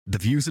The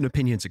views and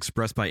opinions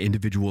expressed by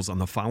individuals on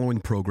the following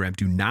program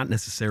do not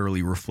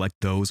necessarily reflect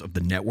those of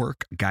the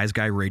network, Guys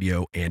Guy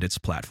Radio, and its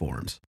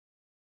platforms.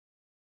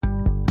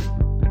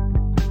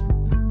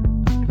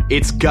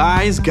 It's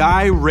Guys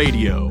Guy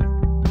Radio.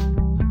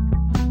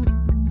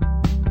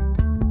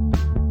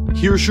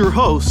 Here's your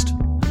host,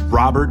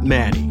 Robert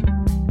Manny.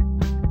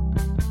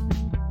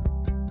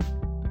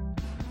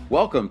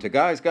 Welcome to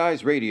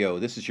Guys Radio.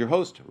 This is your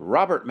host,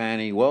 Robert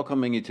Manny,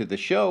 welcoming you to the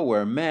show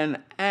where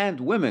men and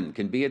women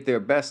can be at their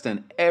best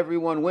and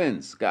everyone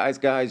wins.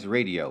 Guys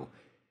Radio.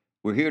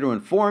 We're here to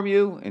inform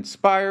you,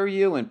 inspire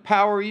you,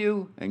 empower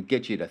you, and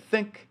get you to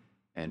think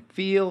and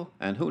feel,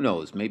 and who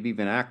knows, maybe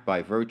even act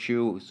by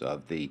virtues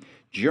of the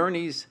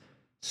journeys,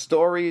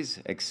 stories,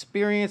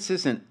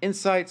 experiences, and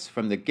insights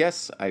from the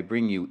guests I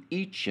bring you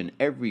each and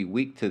every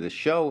week to the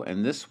show.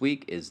 And this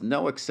week is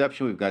no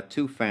exception. We've got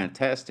two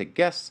fantastic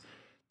guests.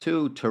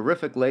 Two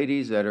terrific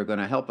ladies that are going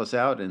to help us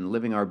out in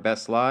living our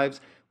best lives.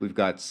 We've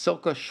got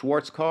Silke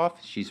Schwarzkopf.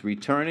 She's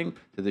returning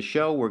to the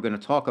show. We're going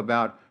to talk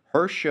about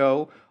her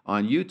show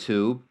on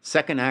YouTube,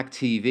 Second Act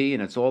TV,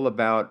 and it's all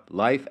about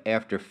life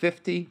after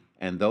 50,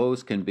 and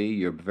those can be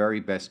your very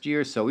best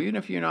years. So even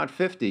if you're not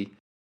 50,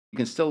 you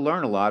can still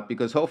learn a lot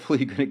because hopefully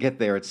you're going to get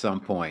there at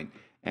some point.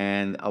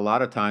 And a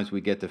lot of times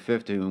we get to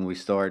 50 when we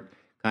start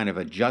kind of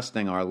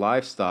adjusting our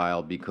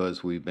lifestyle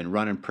because we've been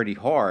running pretty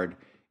hard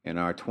in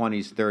our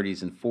 20s,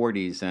 30s, and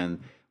 40s, and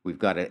we've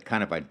got to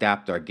kind of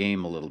adapt our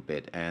game a little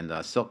bit. And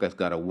Silke's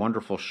got a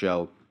wonderful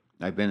show.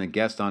 I've been a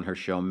guest on her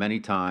show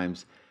many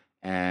times,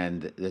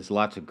 and there's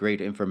lots of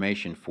great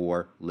information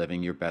for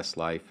living your best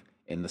life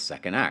in the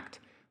second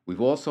act.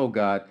 We've also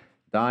got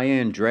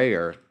Diane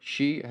Dreher.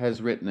 She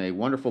has written a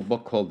wonderful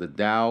book called The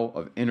Tao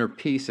of Inner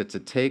Peace. It's a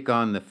take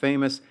on the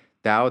famous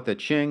Tao Te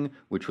Ching,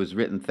 which was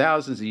written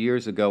thousands of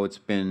years ago. It's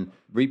been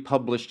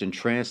republished and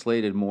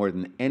translated more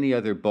than any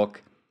other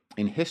book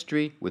in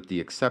history, with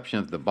the exception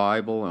of the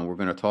Bible, and we're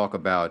going to talk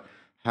about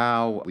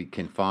how we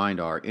can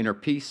find our inner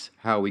peace,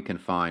 how we can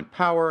find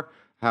power,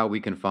 how we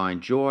can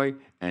find joy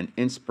and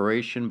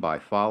inspiration by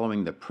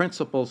following the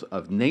principles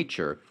of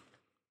nature.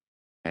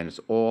 And it's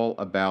all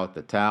about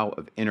the Tao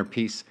of Inner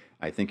Peace.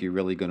 I think you're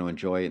really going to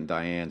enjoy it, and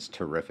Diane's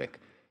terrific.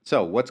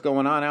 So what's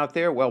going on out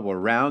there? Well, we're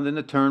rounding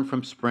the turn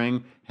from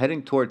spring,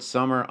 heading towards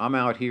summer. I'm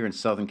out here in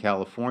Southern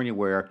California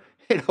where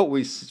it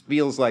always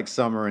feels like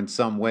summer in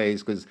some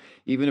ways, because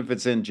even if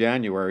it's in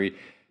January,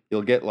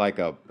 you'll get like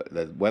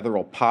the weather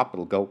will pop,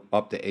 it'll go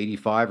up to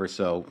 85 or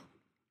so,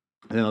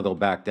 and then it'll go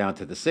back down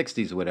to the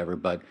 60s or whatever,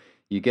 but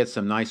you get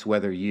some nice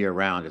weather year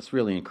round. It's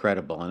really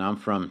incredible. And I'm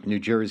from New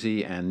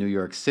Jersey and New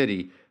York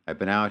City. I've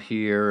been out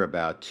here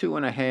about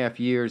 2.5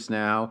 years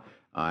now.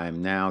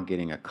 I'm now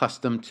getting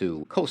accustomed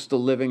to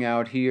coastal living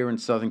out here in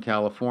Southern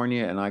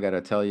California, and I got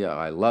to tell you,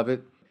 I love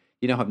it.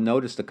 You know, I've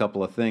noticed a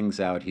couple of things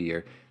out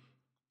here.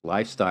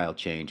 Lifestyle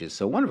changes.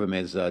 So one of them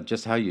is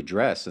just how you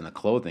dress and the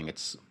clothing.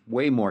 It's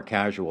way more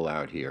casual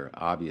out here.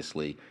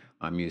 Obviously,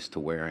 I'm used to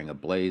wearing a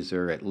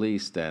blazer at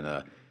least and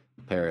a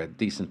pair of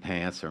decent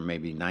pants or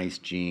maybe nice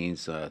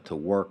jeans to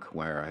work,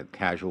 where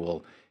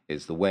casual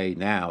is the way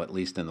now, at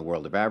least in the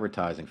world of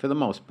advertising. For the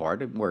most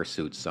part, I wear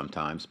suits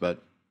sometimes,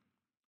 but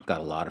I've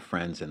got a lot of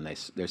friends and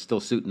they're still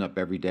suiting up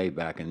every day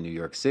back in New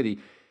York City.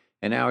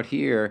 And out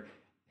here,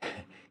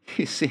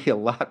 you see a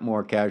lot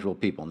more casual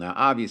people. Now,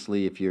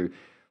 obviously, if you're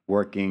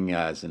working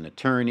as an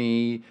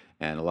attorney,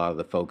 and a lot of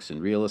the folks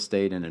in real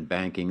estate and in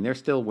banking, they're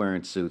still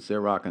wearing suits,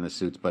 they're rocking the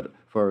suits. But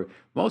for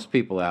most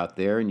people out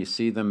there, and you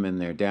see them in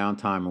their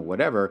downtime or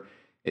whatever,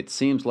 it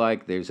seems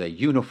like there's a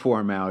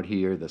uniform out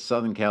here, the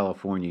Southern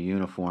California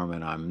uniform,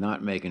 and I'm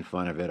not making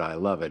fun of it, I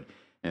love it.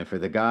 And for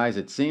the guys,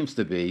 it seems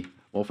to be,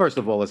 well, first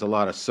of all, there's a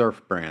lot of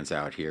surf brands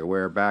out here,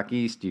 where back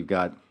east you've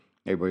got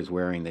everybody's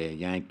wearing the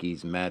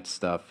Yankees, Mets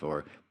stuff,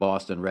 or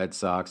Boston Red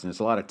Sox, and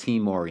there's a lot of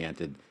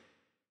team-oriented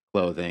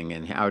clothing,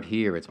 and out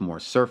here it's more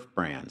surf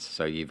brands.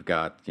 So you've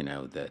got, you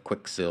know, the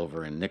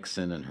Quicksilver and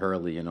Nixon and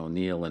Hurley and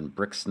O'Neill and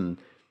Brixton,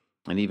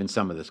 and even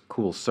some of the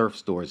cool surf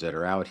stores that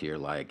are out here,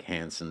 like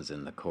Hanson's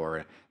in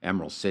the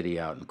Emerald City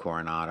out in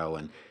Coronado.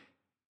 And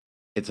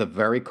it's a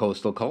very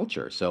coastal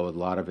culture, so a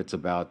lot of it's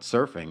about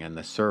surfing, and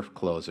the surf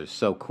clothes are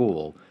so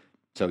cool.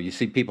 So you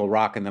see people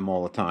rocking them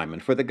all the time.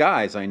 And for the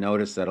guys, I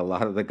noticed that a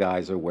lot of the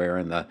guys are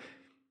wearing the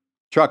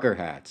trucker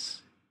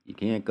hats. You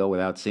can't go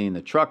without seeing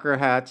the trucker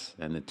hats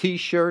and the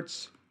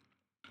T-shirts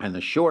and the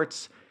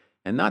shorts,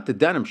 and not the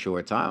denim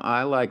shorts.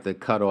 I like the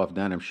cut-off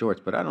denim shorts,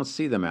 but I don't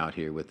see them out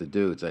here with the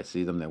dudes. I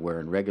see them, they're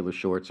wearing regular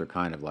shorts or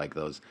kind of like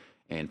those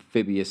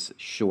amphibious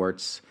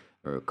shorts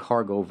or a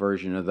cargo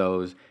version of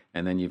those,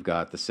 and then you've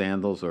got the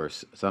sandals or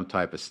some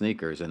type of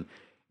sneakers, and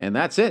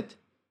that's it.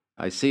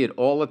 I see it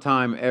all the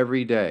time,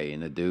 every day,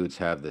 and the dudes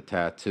have the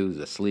tattoos,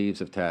 the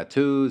sleeves of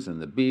tattoos and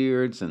the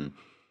beards, and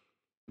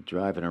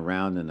driving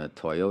around in the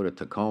Toyota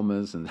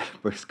Tacomas, and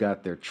they've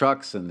got their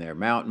trucks and their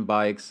mountain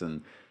bikes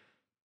and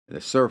their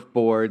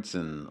surfboards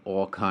and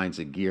all kinds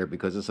of gear,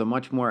 because it's a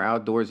much more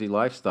outdoorsy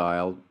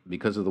lifestyle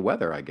because of the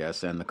weather, I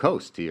guess, and the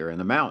coast here and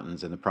the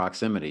mountains and the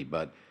proximity.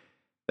 But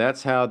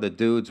That's how the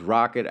dudes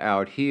rock it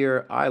out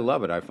here. I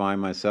love it. I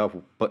find myself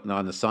putting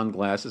on the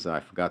sunglasses. I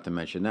forgot to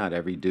mention that.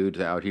 Every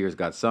dude out here has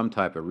got some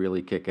type of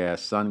really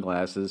kick-ass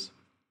sunglasses.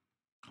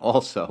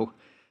 Also,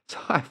 so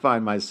I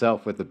find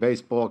myself with the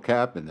baseball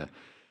cap and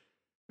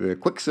the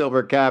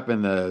Quicksilver cap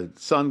and the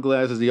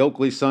sunglasses, the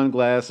Oakley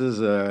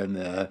sunglasses, and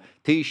the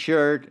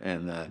T-shirt,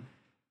 and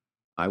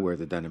I wear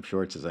the denim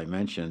shorts, as I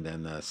mentioned,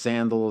 and the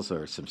sandals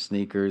or some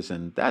sneakers,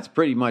 and that's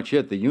pretty much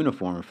it. The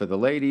uniform for the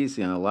ladies,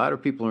 a lot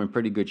of people are in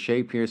pretty good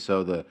shape here.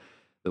 So the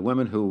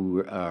women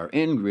who are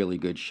in really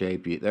good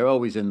shape, they're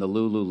always in the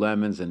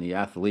Lululemons and the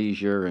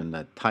athleisure and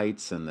the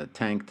tights and the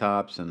tank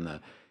tops and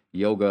the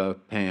yoga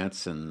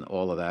pants and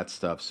all of that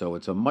stuff. So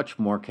it's a much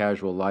more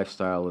casual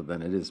lifestyle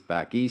than it is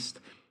back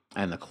east,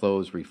 and the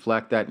clothes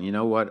reflect that. And you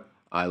know what?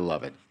 I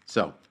love it.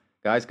 So,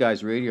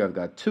 Guys Radio, I've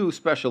got two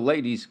special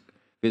ladies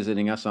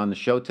visiting us on the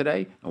show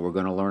today, and we're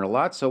going to learn a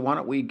lot. So why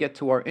don't we get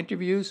to our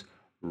interviews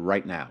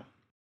right now?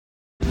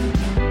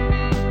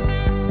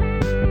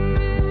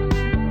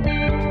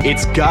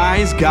 It's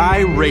Guys Guy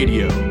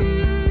Radio.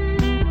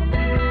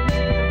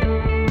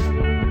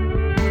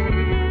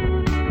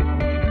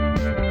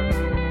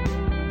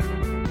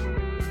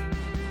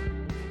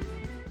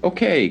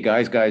 Okay,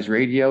 Guys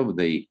Radio,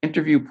 the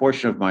interview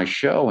portion of my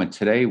show, and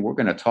today we're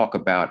going to talk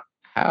about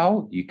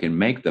how you can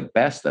make the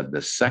best of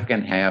the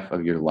second half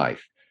of your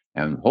life.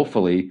 And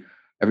hopefully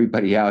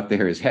everybody out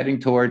there is heading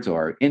towards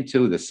or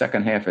into the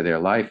second half of their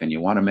life, and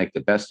you want to make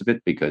the best of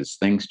it because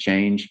things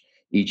change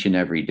each and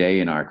every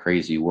day in our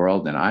crazy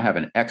world. And I have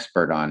an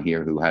expert on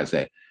here who has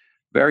a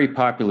very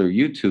popular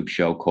YouTube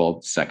show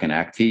called Second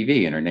Act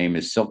TV, and her name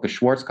is Silke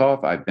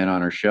Schwarzkopf. I've been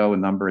on her show a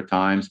number of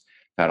times,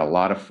 had a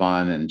lot of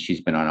fun, and she's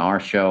been on our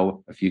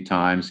show a few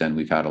times, and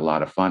we've had a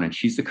lot of fun. And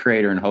she's the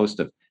creator and host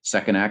of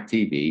Second Act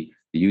TV,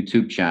 the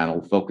YouTube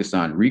channel focused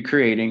on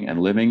recreating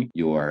and living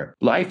your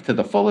life to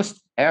the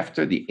fullest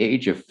after the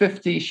age of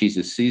 50. She's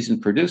a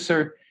seasoned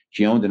producer.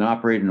 She owned and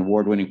operated an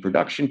award-winning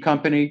production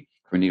company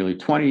for nearly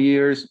 20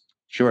 years.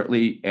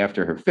 Shortly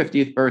after her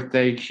 50th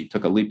birthday, she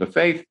took a leap of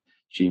faith.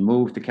 She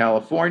moved to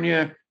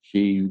California.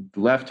 She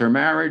left her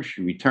marriage,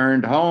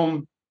 returned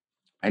home,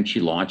 and she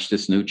launched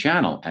this new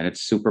channel, and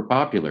it's super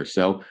popular.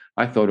 So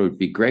I thought it would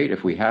be great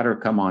if we had her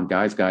come on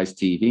Guys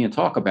TV and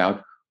talk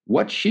about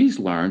what she's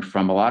learned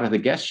from a lot of the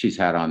guests she's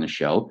had on the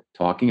show,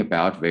 talking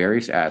about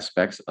various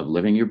aspects of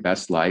living your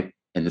best life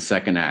in the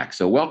second act.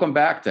 So welcome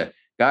back to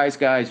Guys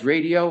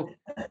Radio.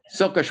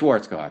 Silke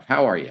Schwarzkopf,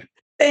 how are you?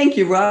 Thank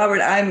you,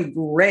 Robert. I'm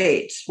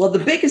great. Well, the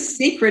biggest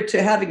secret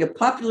to having a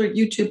popular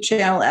YouTube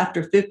channel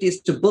after 50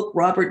 is to book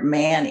Robert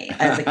Manny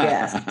as a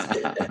guest.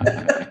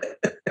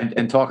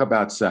 and talk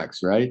about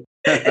sex, right?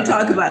 And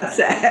talk about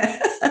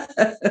sex.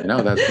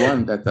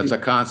 That's a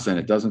constant.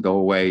 It doesn't go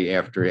away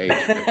after age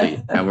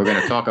 50. And we're going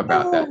to talk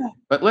about that.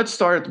 But let's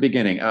start at the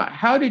beginning.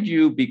 How did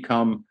you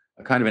become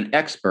a kind of an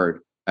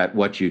expert at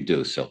what you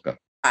do, Silke?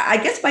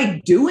 I guess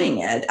by doing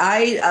it.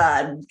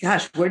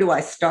 Where do I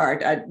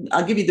start?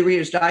 I'll give you the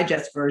Reader's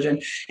Digest version.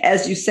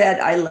 As you said,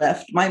 I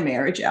left my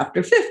marriage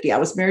after 50. I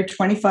was married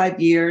 25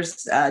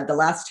 years. The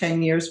last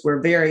 10 years were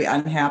very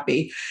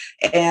unhappy.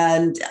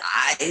 And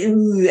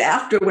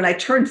when I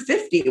turned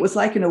 50, it was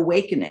like an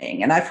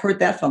awakening. And I've heard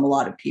that from a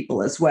lot of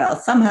people as well.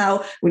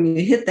 Somehow, when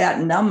you hit that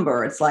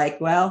number, it's like,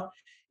 well,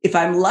 if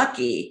I'm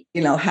lucky,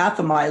 half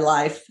of my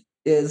life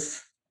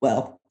is,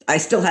 I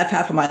still have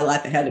half of my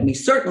life ahead of me.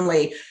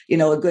 Certainly,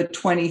 a good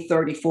 20,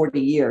 30, 40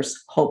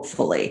 years,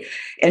 hopefully.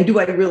 And do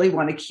I really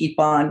want to keep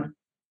on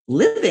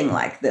living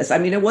like this? I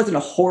mean, it wasn't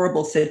a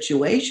horrible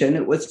situation.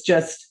 It was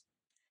just,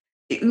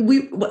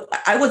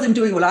 I wasn't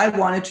doing what I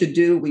wanted to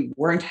do. We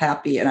weren't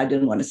happy, and I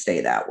didn't want to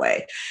stay that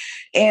way.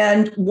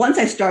 And once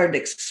I started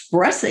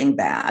expressing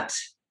that,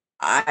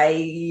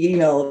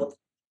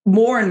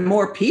 more and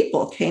more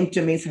people came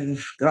to me and said,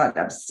 God,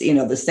 that's,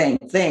 the same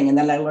thing. And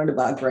then I learned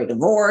about Great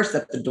Divorce,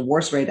 that the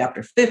divorce rate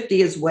after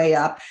 50 is way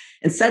up.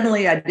 And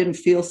suddenly I didn't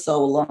feel so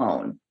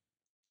alone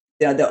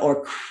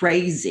or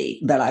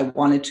crazy that I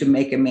wanted to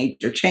make a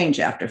major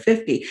change after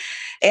 50.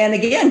 And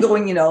again,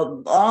 going,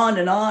 on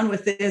and on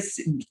with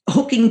this,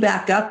 hooking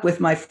back up with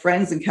my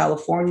friends in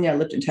California. I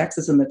lived in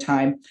Texas at the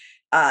time,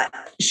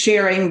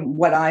 sharing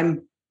what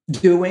I'm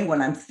doing,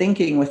 when I'm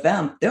thinking with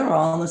them. They're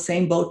all in the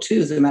same boat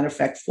too. As a matter of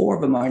fact, 4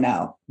 of them are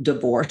now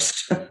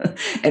divorced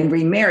and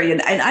remarried.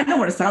 And I don't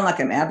want to sound like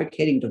I'm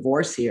advocating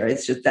divorce here.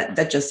 It's just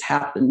that just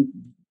happened.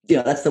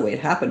 That's the way it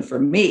happened for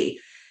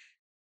me.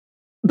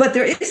 But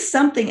there is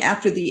something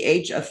after the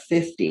age of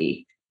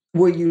 50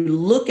 where you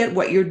look at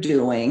what you're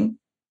doing.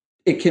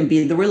 It can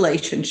be the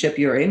relationship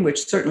you're in,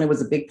 which certainly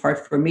was a big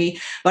part for me,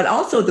 but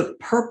also the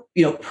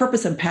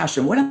purpose and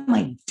passion. What am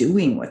I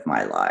doing with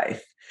my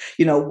life?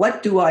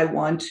 What do I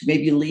want to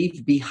maybe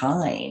leave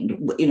behind?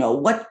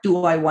 What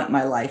do I want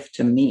my life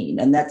to mean?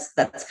 And that's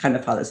kind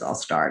of how this all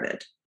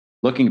started.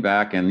 Looking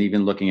back and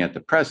even looking at the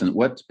present,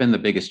 what's been the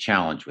biggest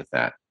challenge with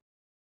that?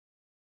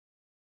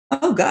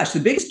 Oh gosh, the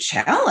biggest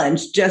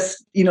challenge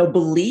just,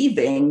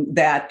 believing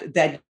that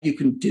you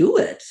can do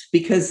it,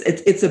 because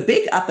it's a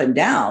big up and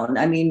down.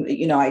 I mean,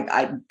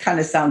 I kind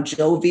of sound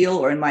jovial,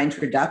 or in my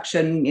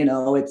introduction,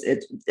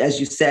 it's as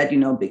you said,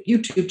 big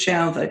YouTube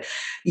channel. But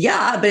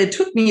yeah, but it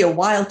took me a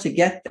while to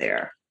get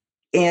there.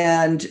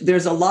 And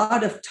there's a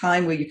lot of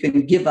time where you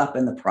can give up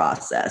in the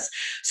process.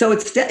 So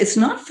it's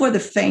not for the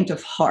faint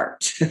of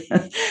heart.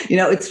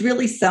 It's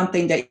really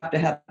something that you have to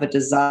have a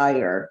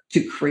desire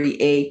to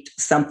create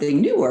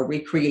something new or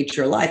recreate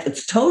your life.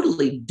 It's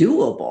totally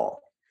doable,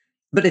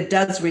 but it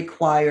does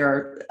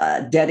require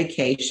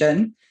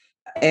dedication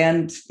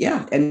and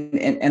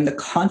the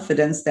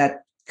confidence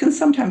that can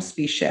sometimes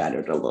be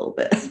shattered a little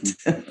bit.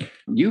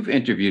 You've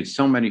interviewed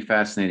so many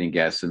fascinating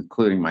guests,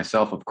 including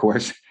myself, of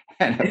course,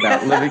 and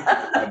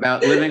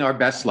about living our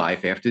best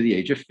life after the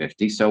age of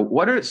 50. So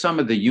what are some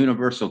of the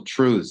universal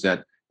truths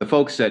that the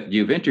folks that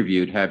you've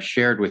interviewed have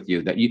shared with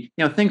you, that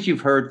things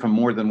you've heard from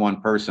more than one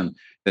person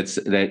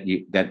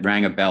that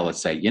rang a bell that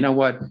say, you know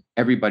what,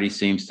 everybody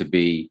seems to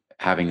be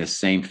having the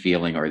same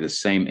feeling or the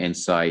same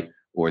insight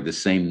or the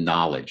same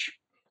knowledge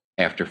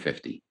after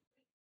 50?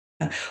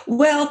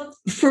 Well,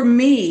 for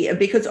me,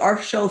 because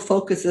our show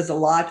focuses a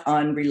lot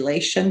on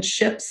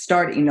relationships,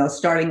 starting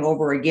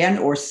over again,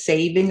 or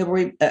saving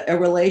a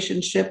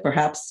relationship,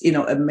 perhaps,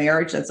 a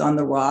marriage that's on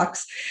the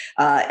rocks.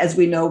 As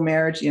we know,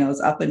 marriage,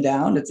 is up and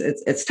down.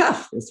 It's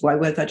tough. It's why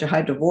we have such a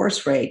high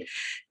divorce rate.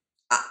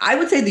 I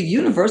would say the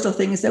universal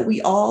thing is that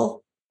we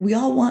all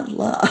want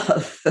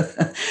love.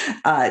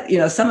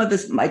 Some of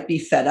us might be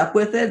fed up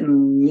with it,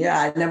 and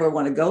I never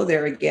want to go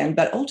there again.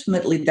 But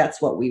ultimately,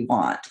 that's what we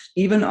want.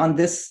 Even on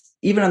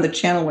the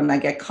channel, when I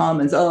get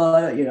comments,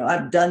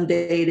 I've done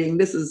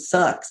dating,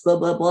 sucks, blah,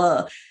 blah,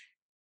 blah.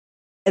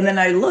 And then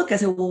I look, I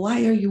said, well,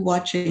 why are you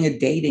watching a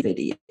dating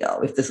video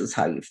if this is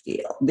how you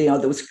feel?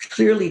 That was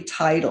clearly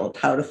titled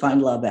How to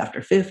Find Love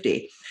After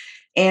 50.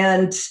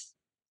 And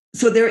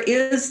so there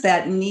is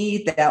that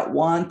need, that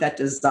want, that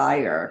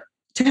desire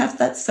to have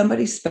that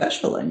somebody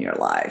special in your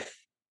life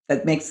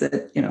that makes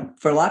it,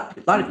 for a lot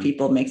of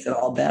people, makes it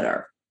all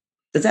better.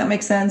 Does that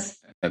make sense?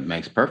 It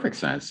makes perfect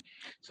sense.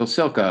 So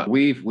Silke,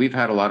 we've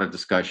had a lot of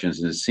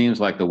discussions, and it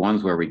seems like the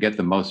ones where we get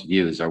the most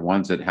views are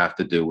ones that have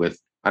to do with,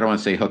 I don't want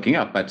to say hooking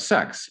up, but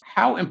sex.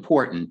 How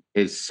important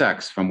is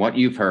sex, from what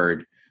you've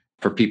heard,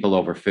 for people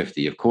over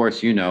 50? Of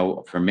course,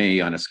 for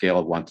me, on a scale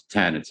of 1 to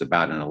 10, it's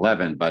about an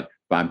 11, but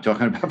I'm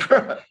talking about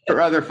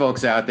for other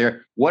folks out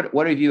there.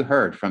 What have you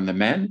heard from the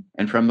men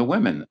and from the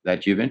women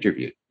that you've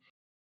interviewed?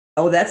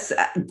 Oh, that's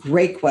a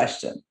great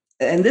question.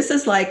 And this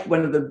is like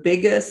one of the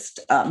biggest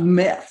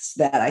myths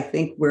that I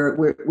think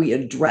we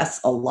address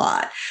a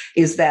lot,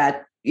 is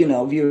that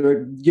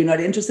you're not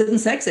interested in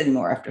sex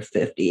anymore after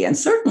 50. And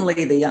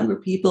certainly the younger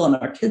people and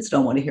our kids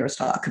don't want to hear us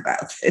talk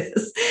about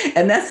this.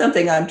 And that's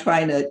something I'm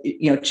trying to,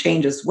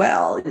 change as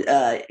well.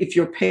 If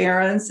your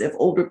parents, if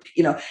older,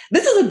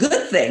 this is a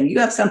good thing. You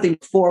have something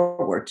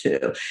forward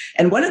to.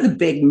 And one of the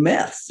big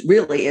myths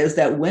really is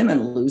that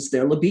women lose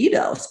their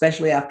libido,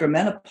 especially after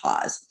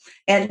menopause.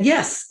 And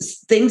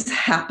yes, things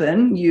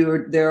happen.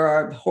 There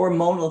are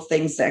hormonal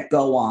things that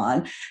go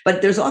on,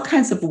 but there's all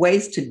kinds of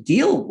ways to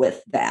deal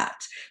with that.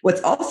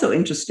 What's also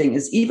interesting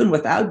is, even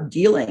without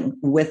dealing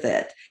with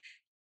it,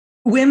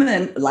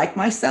 women like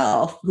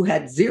myself who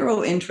had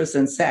zero interest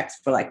in sex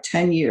for like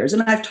 10 years,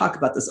 and I've talked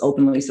about this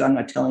openly, so I'm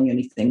not telling you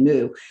anything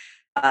new.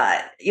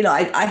 I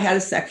had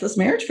a sexless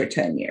marriage for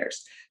 10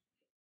 years.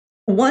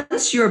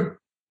 Once you're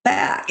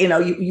back,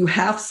 you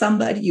have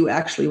somebody you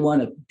actually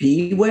want to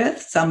be with,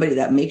 somebody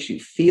that makes you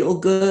feel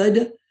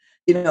good.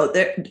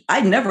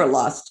 I never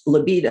lost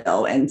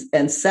libido,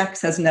 and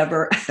sex has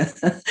never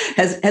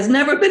has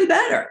never been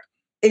better.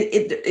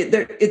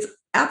 It's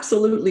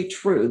absolutely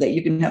true that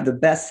you can have the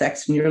best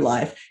sex in your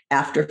life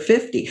after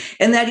 50.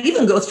 And that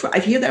even goes for, I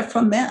hear that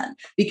from men,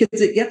 because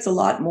it gets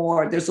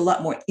there's a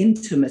lot more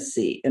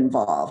intimacy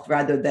involved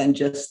rather than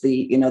just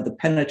the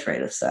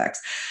penetrative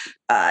sex.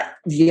 Are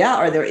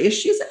there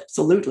issues?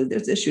 Absolutely.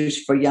 There's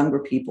issues for younger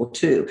people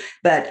too.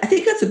 But I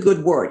think that's a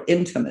good word,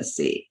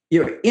 intimacy.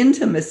 Your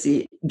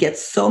intimacy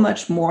gets so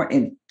much more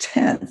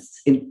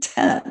intense,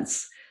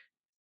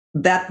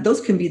 that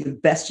those can be the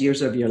best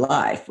years of your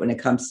life when it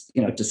comes,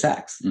 to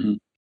sex. Mm-hmm.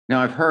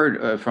 Now, I've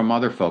heard from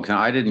other folks, and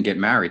I didn't get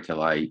married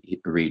till I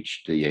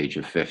reached the age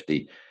of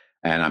 50,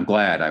 and I'm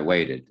glad I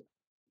waited.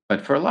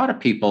 But for a lot of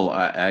people,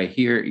 I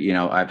hear,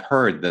 I've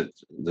heard that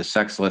the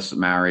sexless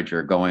marriage,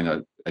 or going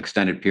an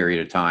extended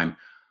period of time,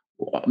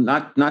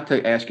 not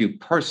to ask you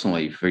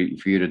personally for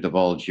you to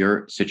divulge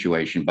your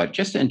situation, but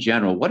just in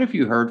general, what have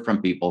you heard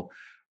from people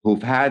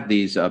who've had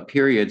these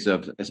periods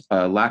of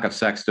lack of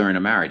sex during a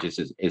marriage?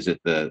 Is it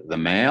the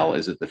male?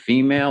 Is it the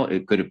female?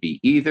 Could it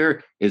be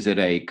either? Is it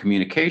a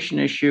communication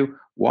issue?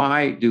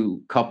 Why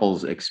do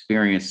couples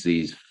experience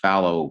these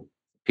fallow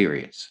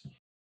periods?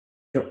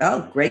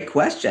 Oh, great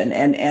question.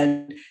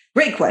 And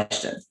great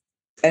question.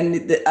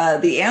 And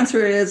the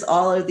answer is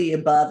all of the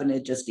above, and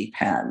it just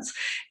depends.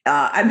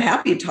 I'm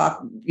happy to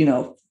talk,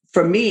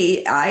 for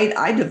me,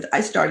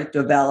 I started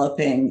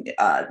developing,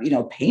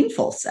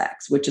 painful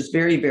sex, which is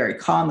very, very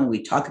common.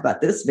 We talk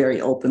about this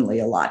very openly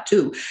a lot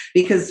too,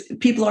 because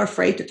people are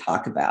afraid to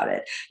talk about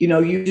it. You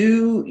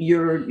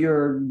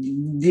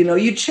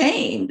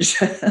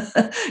change,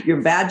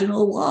 your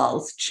vaginal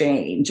walls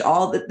change.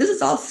 This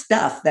is all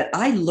stuff that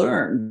I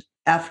learned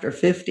after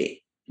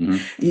 50.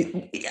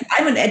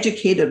 I'm an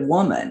educated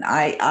woman.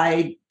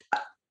 I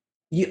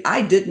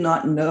did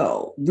not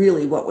know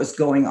really what was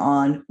going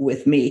on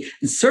with me.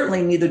 And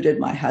certainly neither did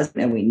my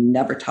husband, and we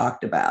never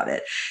talked about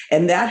it.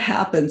 And that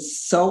happens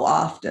so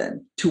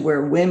often to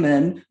where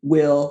women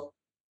will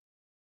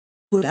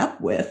put up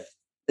with,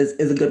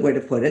 is a good way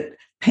to put it,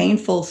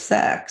 painful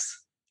sex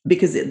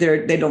because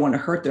they don't want to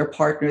hurt their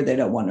partner. They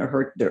don't want to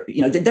hurt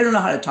they don't know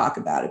how to talk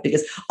about it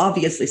because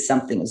obviously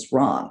something is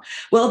wrong.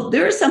 Well,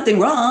 there is something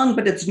wrong,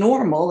 but it's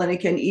normal and it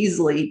can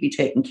easily be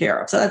taken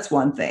care of. So that's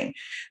one thing.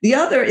 The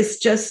other is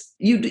just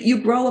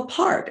you grow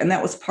apart. And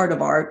that was part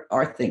of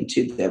our thing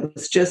too. That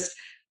was just,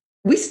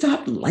 we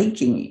stopped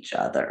liking each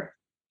other.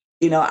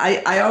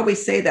 I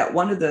always say that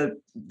one of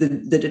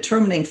the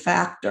determining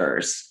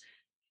factors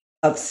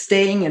of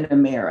staying in a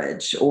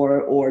marriage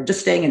or just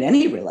staying in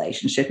any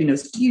relationship,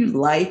 is, do you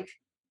like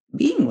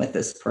being with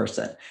this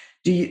person?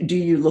 Do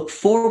you look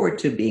forward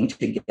to being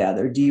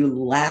together? Do you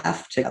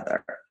laugh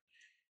together?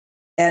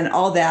 And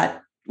all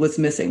that was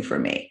missing for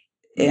me.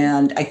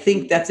 And I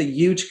think that's a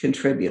huge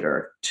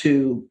contributor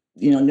to,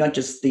 not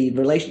just the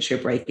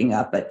relationship breaking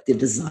up, but the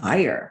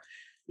desire,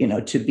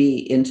 to be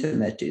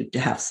intimate, to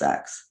have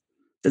sex.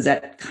 Does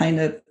that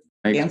kind of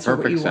Makes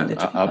perfect sense.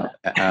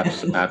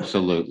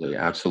 Absolutely.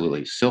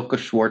 Silke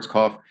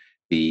Schwarzkopf,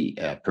 the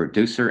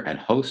producer and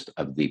host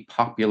of the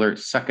popular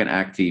Second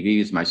Act TV,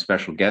 is my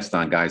special guest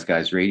on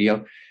Guys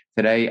Radio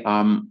today.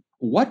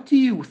 What do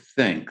you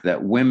think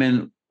that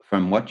women,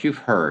 from what you've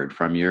heard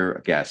from your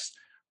guests,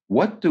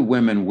 what do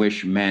women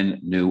wish men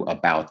knew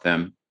about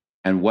them,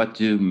 and what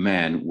do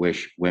men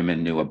wish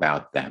women knew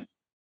about them?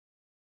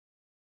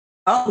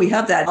 Oh, we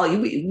have that.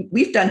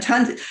 We've done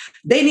tons.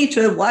 They need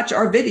to watch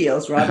our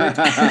videos, Robert.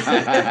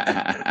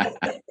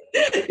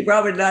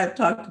 Robert and I have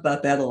talked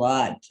about that a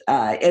lot.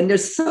 And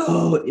there's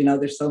so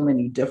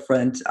many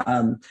different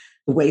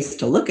ways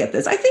to look at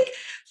this. I think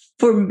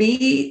for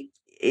me,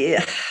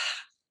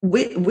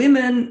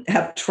 women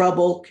have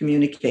trouble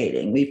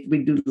communicating.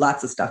 We do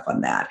lots of stuff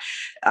on that.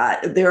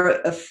 They're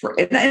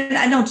afraid, and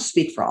I don't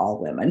speak for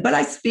all women, but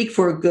I speak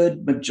for a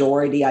good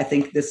majority. I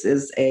think this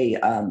is a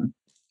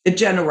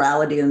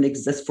generality and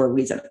exists for a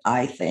reason.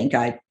 I think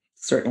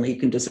certainly you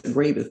can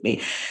disagree with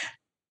me,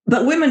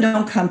 but women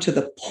don't come to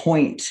the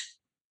point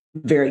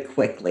very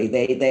quickly.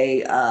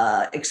 They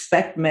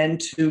expect men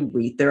to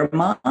read their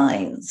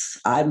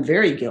minds. I'm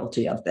very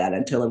guilty of that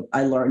until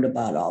I learned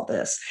about all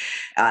this.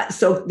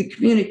 So the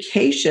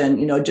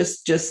communication,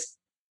 just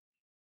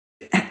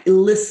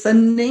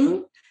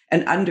listening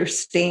and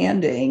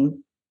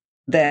understanding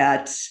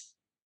that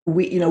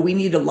we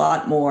need a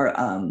lot more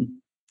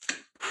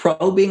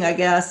probing, I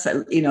guess.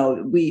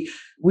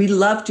 We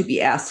love to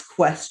be asked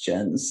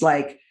questions.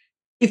 Like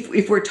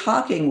if we're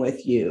talking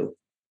with you,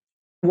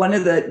 one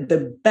of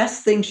the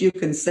best things you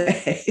can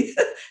say,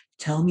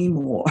 tell me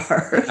more.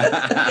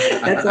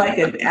 That's like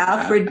an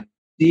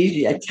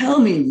aphrodisiac. Tell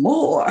me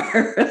more.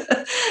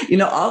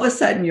 All of a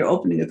sudden you're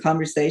opening a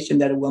conversation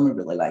that a woman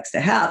really likes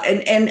to have.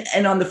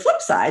 And on the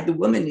flip side, the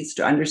woman needs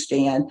to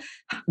understand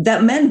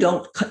that men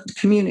don't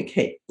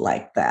communicate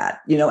like that,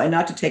 and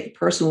not to take it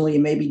personally,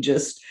 and maybe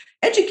just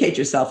educate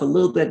yourself a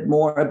little bit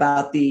more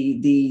about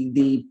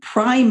the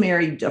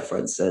primary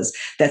differences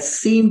that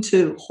seem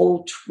to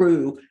hold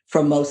true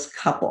for most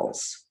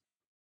couples.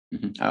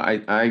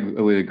 I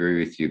would agree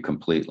with you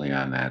completely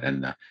on that.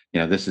 And,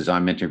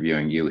 I'm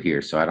interviewing you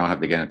here, so I don't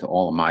have to get into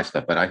all of my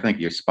stuff, but I think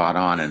you're spot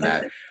on in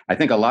that. I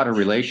think a lot of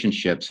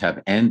relationships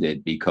have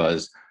ended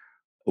because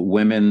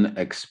women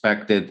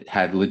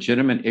had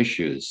legitimate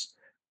issues,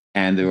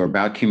 and they were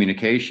about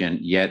communication,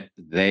 yet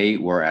they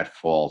were at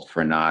fault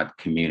for not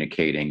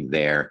communicating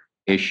their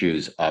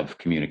issues of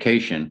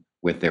communication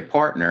with their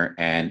partner.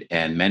 And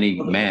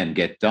many men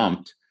get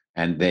dumped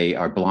and they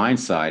are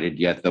blindsided,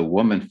 yet the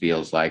woman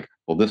feels like,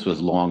 well, this was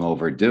long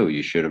overdue.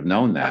 You should have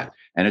known that.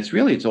 And it's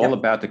all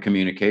about the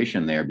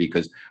communication there,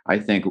 because I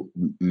think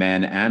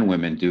men and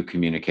women do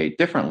communicate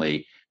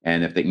differently.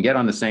 And if they can get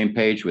on the same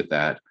page with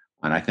that,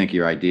 and I think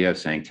your idea of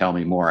saying, tell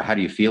me more, how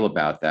do you feel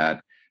about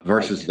that?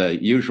 Versus the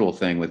usual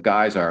thing with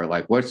guys are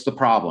like, what's the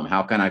problem?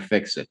 How can I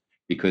fix it?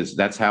 Because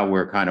that's how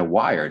we're kind of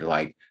wired.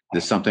 Like,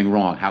 there's something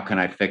wrong. How can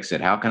I fix it?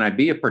 How can I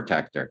be a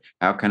protector?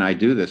 How can I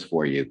do this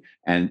for you?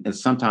 And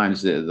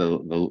sometimes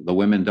the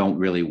women don't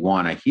really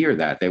want to hear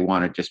that. They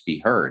want to just be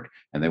heard,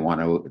 and they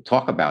want to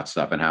talk about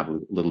stuff and have a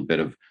little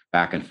bit of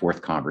back and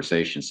forth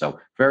conversation. So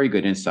very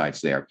good insights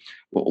there.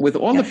 With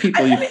all the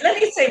people,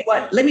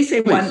 let me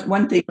say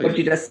one thing. Please. What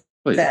you just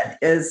said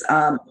is,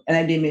 and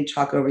I didn't mean to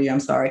talk over you, I'm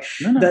sorry.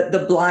 No.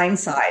 The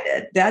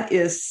blindsided, that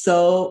is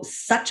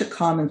such a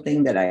common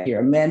thing that I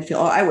hear. Men feel,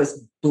 I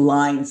was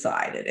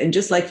blindsided. And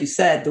just like you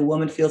said, the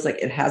woman feels like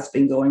it has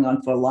been going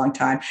on for a long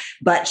time,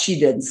 but she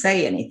didn't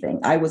say anything.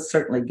 I was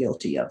certainly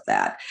guilty of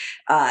that.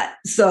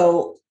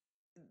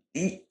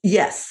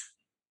 Yes,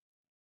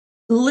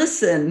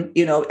 listen,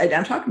 and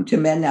I'm talking to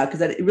men now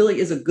because it really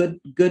is a good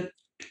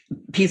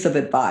piece of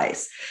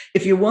advice.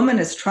 If your woman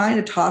is trying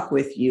to talk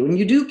with you and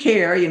you do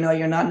care,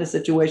 you're not in a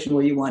situation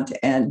where you want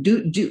to end,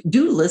 do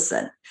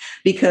listen,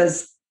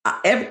 because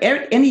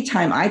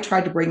anytime I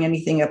tried to bring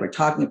anything up or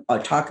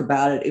talk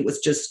about it, it was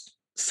just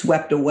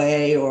swept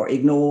away or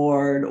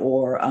ignored,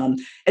 or and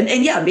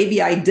yeah,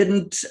 maybe I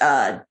didn't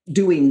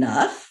do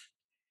enough,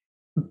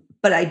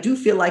 but I do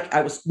feel like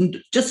I was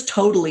just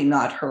totally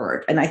not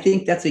heard, and I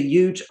think that's a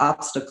huge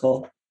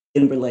obstacle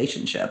in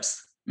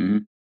relationships. Mm-hmm.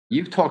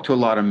 You've talked to a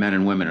lot of men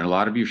and women, and a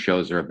lot of your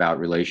shows are about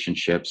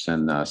relationships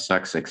and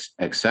sex,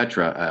 et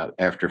cetera,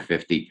 after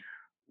 50.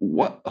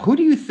 Who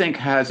do you think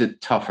has it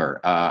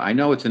tougher? I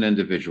know it's an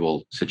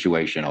individual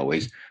situation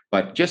always,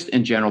 but just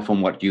in general,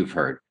 from what you've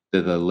heard,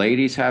 do the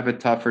ladies have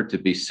it tougher to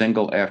be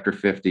single after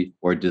 50,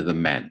 or do the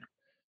men?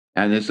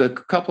 And there's a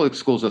couple of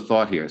schools of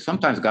thought here.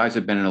 Sometimes guys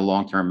have been in a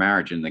long-term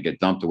marriage and they get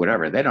dumped or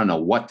whatever. They don't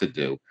know what to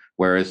do.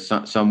 Whereas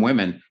some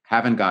women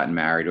haven't gotten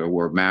married or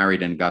were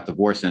married and got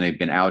divorced, and they've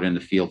been out in the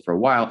field for a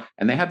while,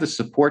 and they have the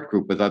support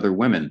group with other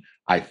women,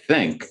 I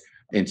think,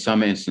 in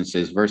some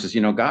instances, versus,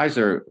 guys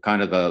are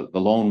kind of the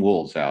lone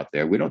wolves out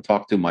there. We don't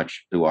talk too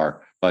much to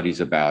our buddies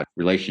about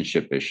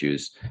relationship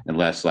issues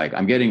unless, like,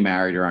 I'm getting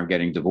married or I'm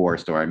getting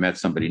divorced or I met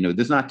somebody new.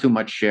 There's not too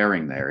much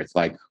sharing there. It's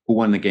like, who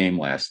won the game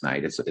last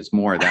night? It's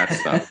more of that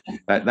stuff.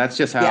 That's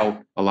just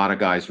how a lot of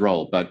guys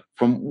roll. But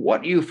from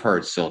what you've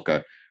heard,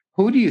 Silke,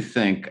 who do you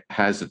think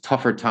has a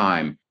tougher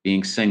time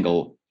being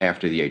single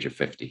after the age of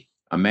 50?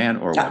 A man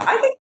or a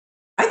woman?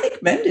 I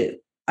think men do.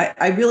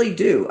 I really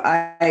do.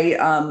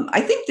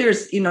 I think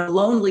there's,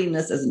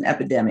 loneliness as an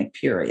epidemic,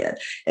 period,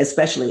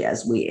 especially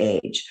as we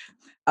age.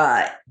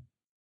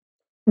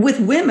 With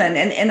women,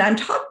 and I'm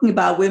talking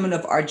about women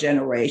of our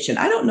generation,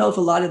 I don't know if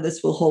a lot of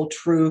this will hold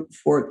true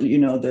for,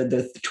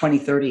 the 20,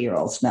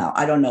 30-year-olds now.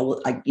 I don't know,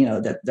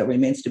 that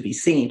remains to be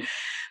seen.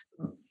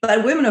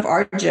 But women of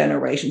our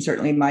generation,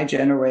 certainly my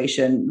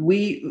generation,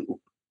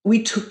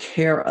 we took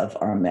care of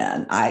our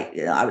men.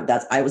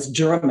 I was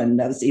German.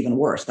 That was even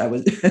worse. That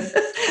was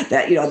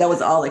that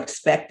was all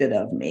expected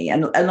of me.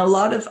 And a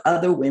lot of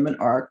other women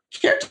are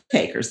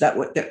caretakers. That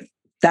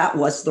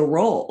was the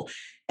role.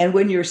 And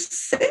when you're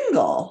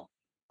single,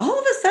 all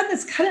of a sudden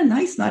it's kind of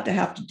nice not to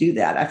have to do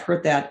that. I've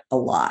heard that a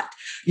lot.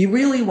 You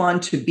really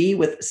want to be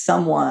with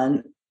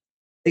someone,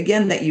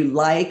 again, that you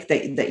like,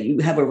 that you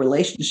have a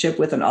relationship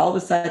with, and all of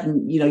a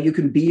sudden, you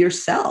can be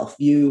yourself.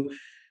 You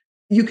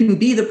can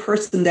be the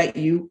person that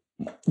you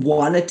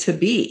wanted to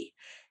be.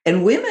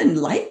 And women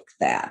like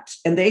that.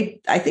 And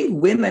I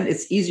think women,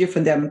 it's easier for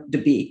them to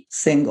be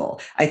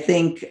single. I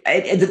think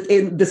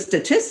the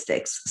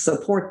statistics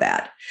support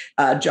that.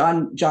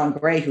 John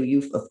Gray, who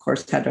you've, of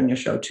course, had on your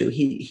show too,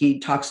 he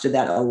talks to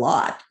that a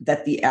lot,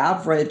 that the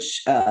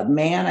average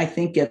man, I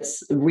think,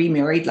 gets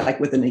remarried like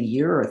within a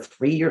year or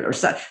 3 years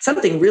or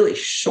something really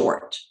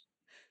short.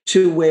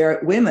 To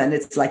where women,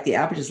 it's like the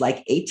average is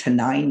like 8 to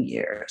 9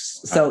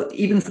 years. So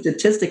even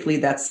statistically,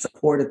 that's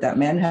supported that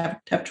men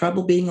have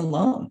trouble being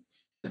alone.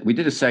 We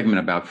did a segment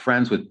about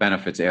friends with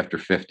benefits after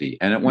 50,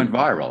 and it went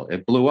viral.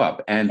 It blew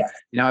up. And,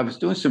 I was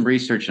doing some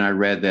research and I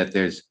read that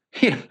there's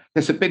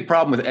a big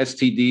problem with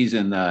STDs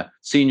in the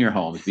senior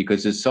homes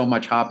because there's so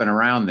much hopping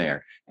around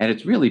there. And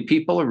it's really,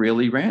 people are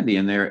really randy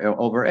in their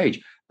elder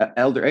age.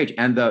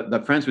 And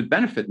the friends with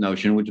benefit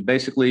notion, which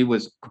basically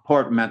was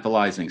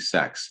compartmentalizing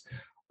sex.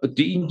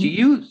 Do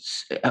you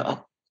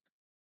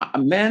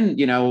men,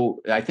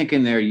 I think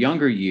in their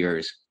younger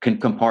years can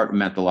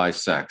compartmentalize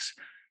sex.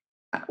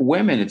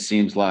 Women, it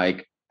seems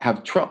like,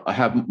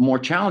 have more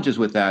challenges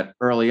with that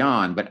early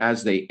on, but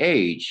as they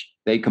age,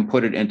 they can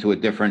put it into a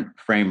different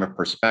frame of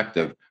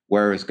perspective.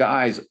 Whereas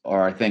guys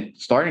are, I think,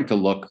 starting to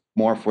look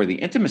more for the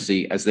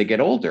intimacy as they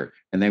get older,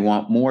 and they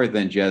want more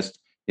than just,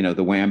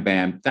 the wham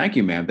bam, thank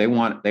you, ma'am. They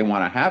want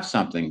to have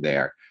something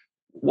there.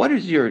 What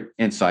is your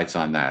insights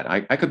on that?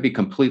 I could be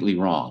completely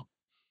wrong.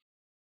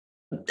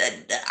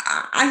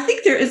 I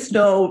think there is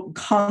no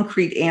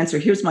concrete answer.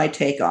 Here's my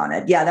take on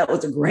it. Yeah, that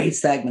was a great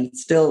segment.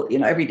 Still,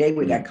 every day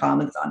we got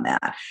comments on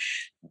that.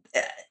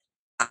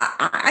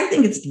 I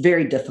think it's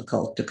very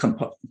difficult to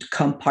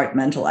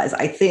compartmentalize.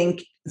 I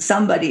think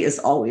somebody is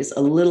always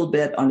a little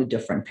bit on a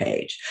different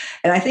page.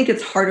 And I think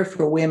it's harder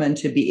for women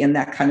to be in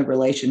that kind of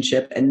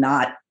relationship and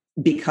not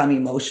become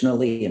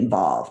emotionally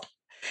involved.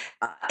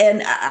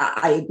 And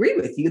I agree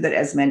with you that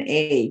as men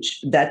age,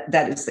 that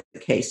is the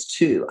case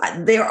too.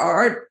 There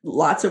are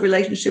lots of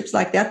relationships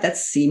like that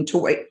seem to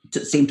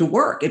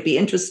work. I'd be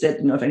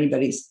interested, if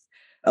anybody's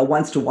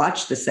wants to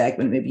watch the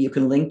segment, maybe you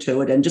can link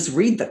to it and just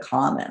read the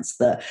comments.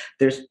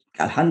 There's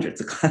got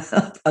hundreds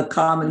of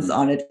comments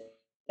on it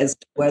as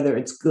to whether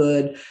it's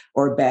good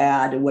or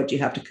bad and what you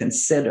have to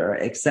consider,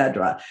 et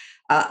cetera.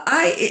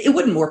 It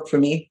wouldn't work for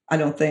me, I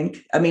don't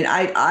think. I mean,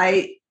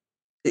 I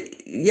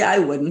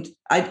wouldn't.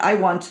 I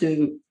want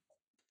to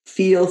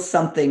feel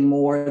something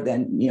more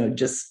than,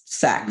 just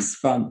sex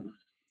from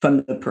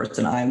the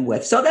person I'm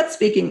with. So that's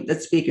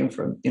speaking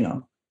from,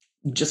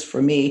 just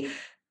for me.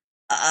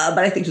 But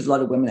I think there's a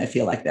lot of women that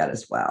feel like that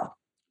as well.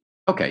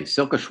 Okay,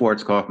 Silke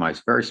Schwarzkopf, my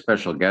very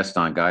special guest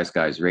on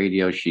Guys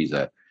Radio. She's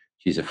a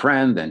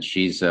friend, and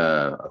she's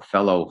a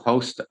fellow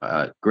host.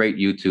 Great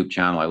YouTube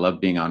channel. I love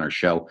being on her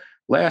show.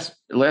 Last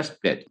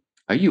bit.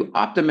 Are you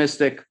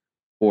optimistic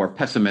or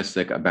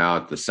pessimistic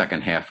about the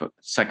second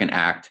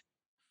act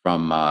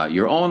from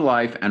your own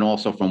life and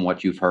also from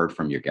what you've heard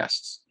from your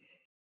guests?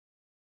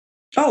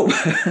 Oh,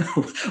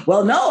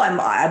 well, no,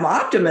 I'm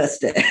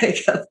optimistic,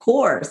 of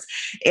course.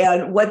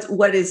 And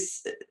what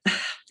is,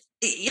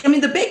 I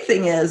mean, the big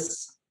thing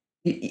is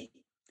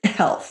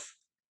health.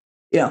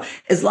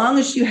 As long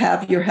as you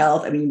have your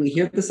health, I mean, we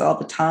hear this all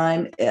the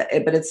time,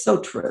 but it's so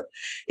true.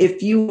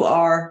 If you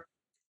are,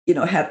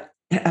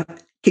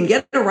 can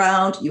get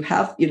around,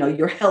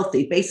 you're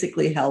healthy,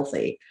 basically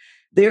healthy,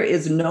 there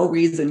is no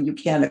reason you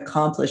can't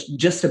accomplish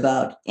just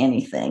about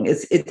anything.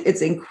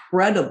 It's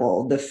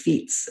incredible, the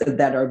feats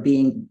that are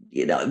being,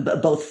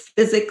 both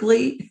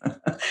physically,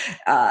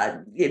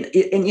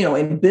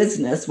 in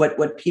business,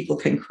 what people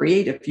can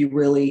create if you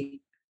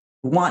really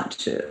want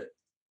to.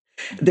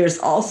 There's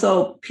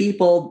also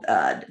people,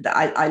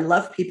 I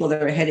love people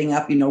that are heading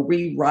up,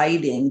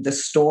 rewriting the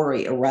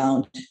story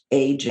around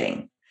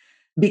aging,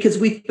 because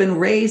we've been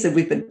raised and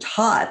we've been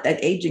taught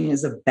that aging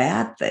is a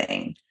bad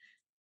thing.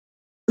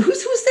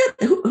 Who's that?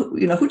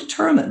 Who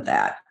determined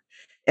that?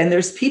 And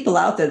there's people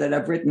out there that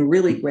have written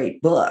really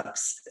great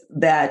books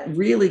that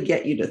really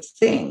get you to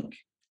think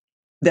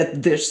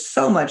that there's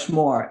so much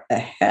more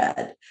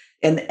ahead.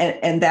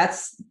 And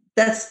that's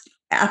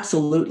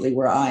absolutely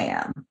where I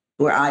am,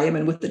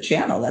 and with the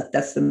channel,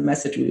 that's the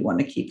message we want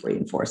to keep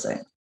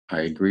reinforcing.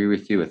 I agree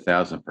with you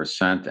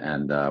 1,000%,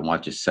 and I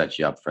want to set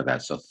you up for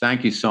that. So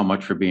thank you so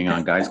much for being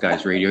on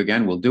Guys Radio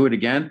again. We'll do it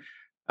again.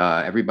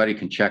 Everybody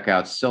can check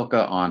out Silke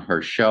on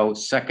her show,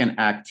 Second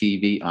Act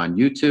TV on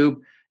YouTube,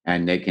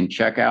 and they can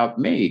check out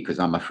me because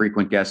I'm a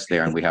frequent guest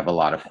there, and we have a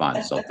lot of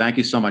fun. So thank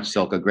you so much,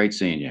 Silke. Great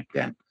seeing you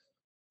again.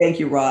 Thank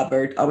you,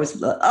 Robert.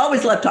 Always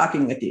love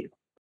talking with you.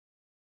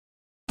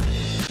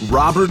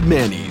 Robert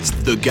Manny's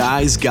The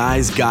Guy's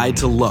Guide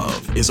to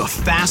Love is a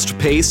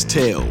fast-paced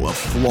tale of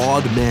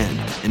flawed men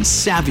and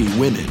savvy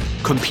women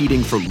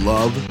competing for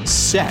love,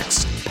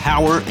 sex,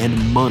 power,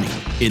 and money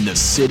in the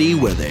city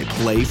where they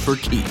play for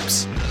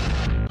keeps.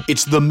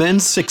 It's the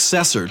men's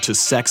successor to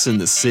Sex and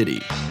the City.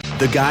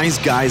 The Guy's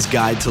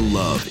Guide to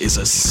Love is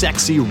a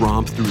sexy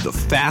romp through the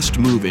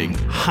fast-moving,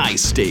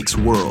 high-stakes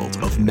world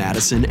of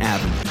Madison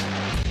Avenue.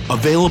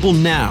 Available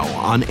now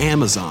on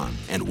Amazon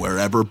and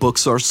wherever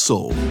books are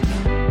sold.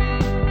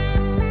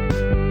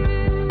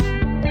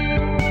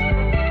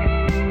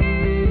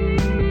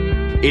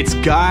 It's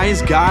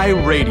Guys Guy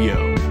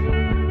Radio.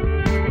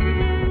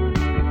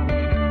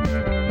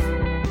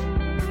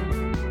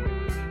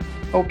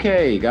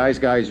 Okay,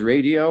 Guys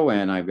Radio,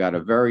 and I've got a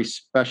very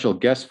special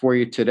guest for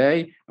you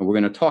today, and we're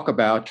going to talk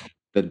about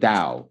the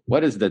Tao.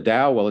 What is the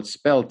Tao? Well, it's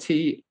spelled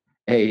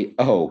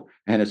T-A-O,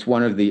 and it's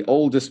one of the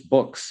oldest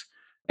books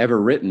ever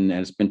written,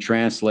 and it's been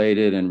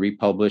translated and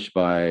republished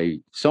by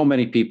so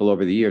many people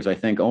over the years. I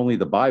think only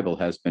the Bible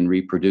has been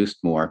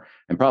reproduced more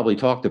and probably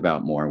talked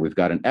about more. We've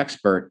got an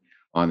expert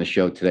on the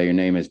show today. Her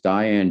name is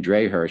Diane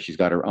Dreher. She's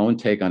got her own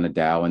take on the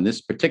Tao. And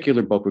this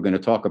particular book we're going to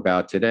talk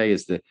about today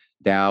is the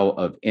Tao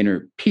of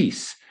Inner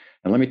Peace.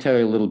 And let me tell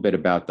you a little bit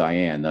about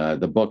Diane.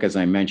 The book, as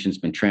I mentioned, has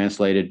been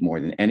translated more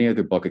than any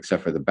other book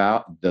except for the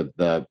Bible.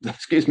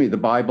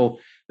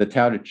 The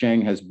Tao Te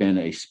Ching has been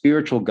a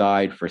spiritual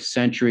guide for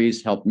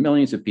centuries, helped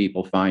millions of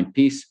people find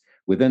peace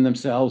within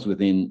themselves,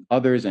 within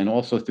others, and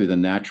also through the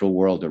natural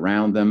world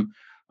around them.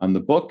 The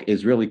book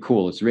is really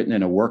cool. It's written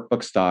in a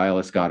workbook style.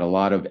 It's got a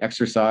lot of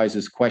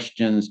exercises,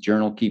 questions,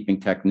 journal keeping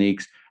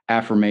techniques,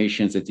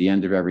 affirmations at the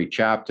end of every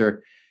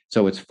chapter.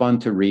 So it's fun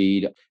to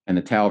read. And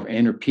the Tao of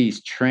Inner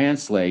Peace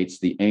translates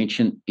the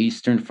ancient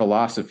Eastern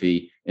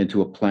philosophy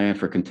into a plan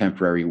for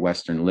contemporary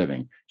Western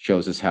living.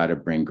 Shows us how to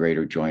bring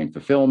greater joy and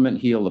fulfillment,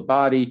 heal the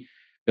body,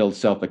 build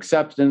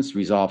self-acceptance,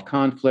 resolve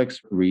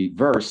conflicts,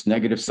 reverse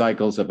negative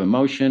cycles of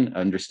emotion,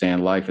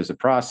 understand life as a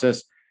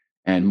process,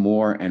 and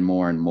more and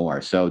more and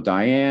more. So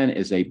Diane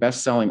is a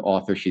best-selling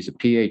author. She's a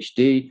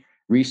PhD,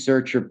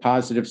 researcher,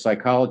 positive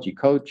psychology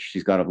coach.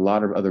 She's got a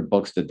lot of other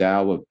books, The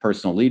Tao of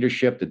Personal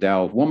Leadership, The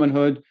Tao of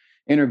Womanhood,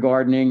 Inner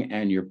Gardening,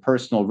 and Your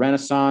Personal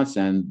Renaissance.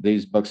 And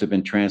these books have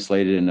been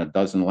translated in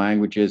 12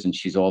 languages. And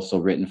she's also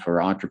written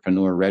for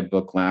Entrepreneur,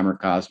 Redbook, Glamour,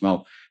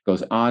 Cosmo,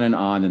 goes on and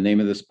on. The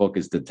name of this book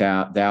is The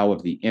Tao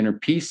of the Inner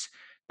Peace.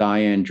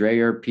 Diane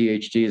Dreher,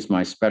 PhD, is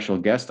my special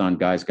guest on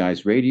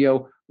Guys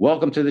Radio.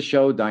 Welcome to the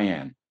show,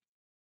 Diane.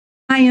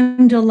 I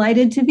am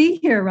delighted to be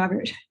here,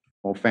 Robert.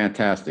 Well,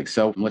 fantastic.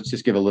 So let's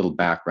just give a little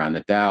background.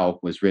 The Tao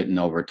was written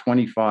over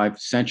 25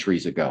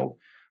 centuries ago.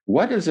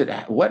 Why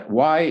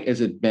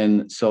has it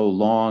been so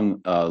long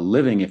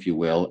living, if you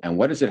will, and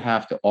what does it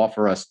have to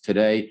offer us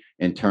today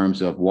in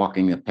terms of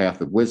walking the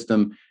path of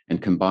wisdom and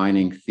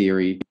combining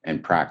theory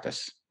and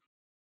practice?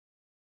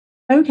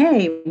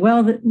 Okay,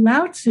 well,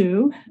 Lao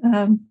Tzu,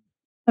 a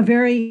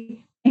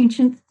very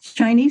ancient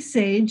Chinese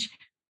sage,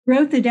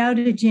 wrote the Tao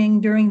Te Ching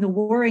during the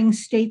Warring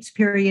States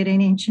period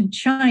in ancient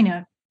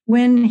China,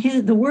 when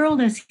the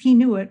world as he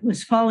knew it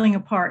was falling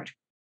apart.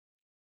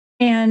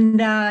 And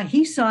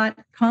he sought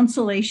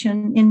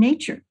consolation in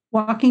nature,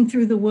 walking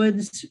through the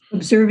woods,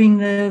 observing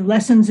the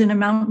lessons in a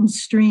mountain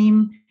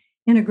stream,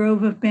 in a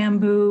grove of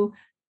bamboo,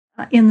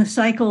 in the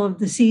cycle of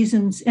the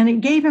seasons, and it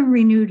gave him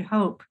renewed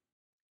hope.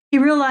 He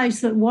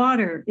realized that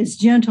water is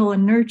gentle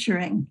and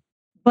nurturing,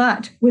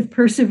 but with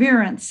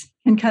perseverance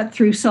can cut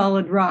through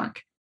solid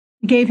rock.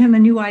 It gave him a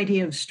new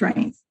idea of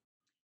strength.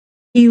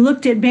 He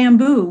looked at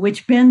bamboo,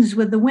 which bends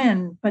with the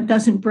wind but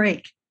doesn't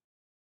break.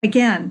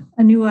 Again,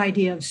 a new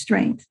idea of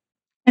strength.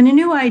 And a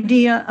new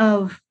idea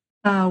of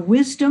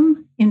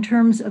wisdom in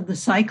terms of the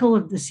cycle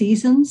of the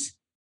seasons,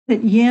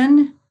 that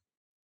yin,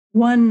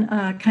 one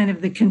kind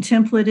of the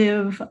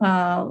contemplative,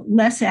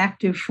 less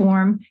active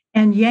form,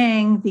 and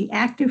yang, the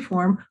active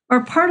form,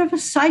 are part of a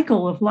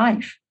cycle of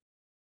life.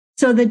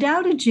 So the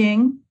Tao Te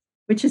Ching,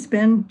 which has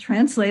been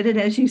translated,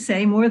 as you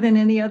say, more than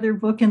any other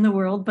book in the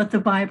world, but the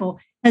Bible,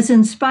 has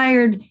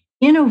inspired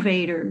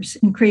innovators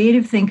and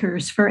creative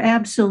thinkers for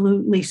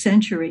absolutely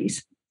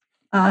centuries.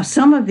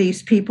 Some of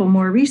these people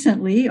more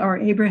recently are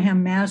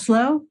Abraham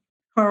Maslow,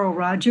 Carl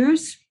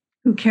Rogers,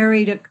 who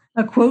carried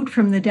a quote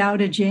from the Tao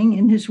Te Ching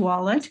in his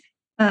wallet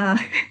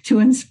to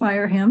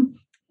inspire him,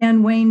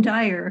 and Wayne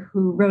Dyer,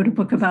 who wrote a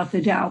book about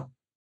the Tao.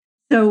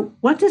 So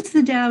what does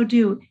the Tao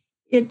do?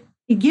 It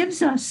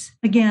gives us,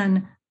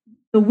 again,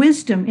 the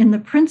wisdom in the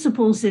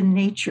principles in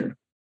nature,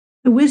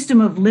 the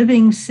wisdom of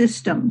living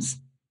systems,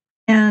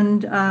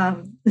 and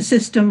the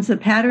systems, the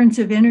patterns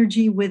of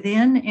energy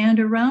within and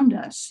around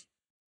us.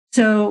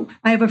 So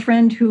I have a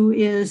friend who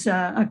is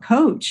a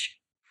coach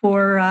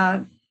for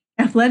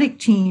athletic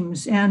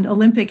teams and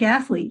Olympic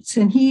athletes,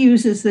 and he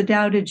uses the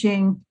Tao Te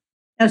Ching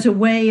as a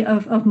way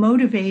of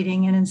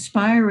motivating and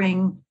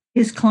inspiring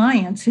his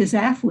clients, his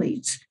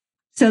athletes.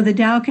 So the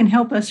Tao can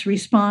help us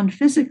respond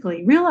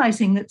physically,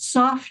 realizing that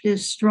soft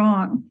is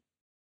strong,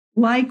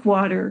 like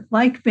water,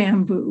 like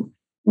bamboo.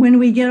 When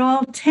we get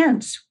all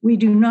tense, we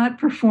do not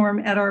perform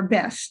at our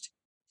best.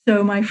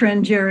 So my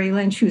friend Jerry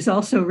Lynch, who's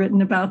also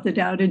written about the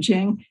Tao Te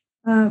Ching,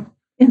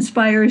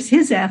 inspires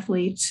his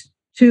athletes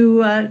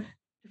to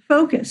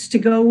focus, to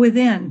go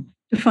within,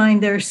 to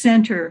find their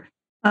center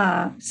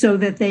so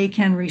that they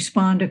can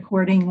respond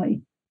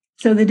accordingly.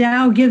 So the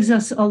Tao gives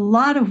us a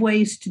lot of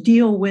ways to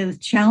deal with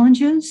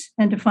challenges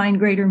and to find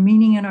greater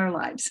meaning in our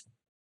lives.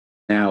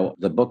 Now,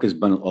 the book has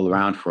been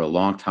around for a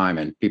long time,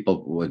 and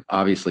people would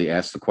obviously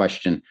ask the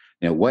question,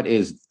 what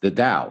is the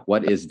Tao?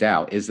 What is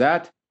Tao? Is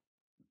that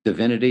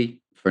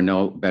divinity, for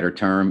no better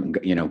term,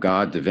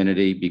 God,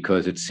 divinity?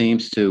 Because it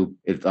seems to,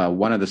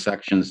 one of the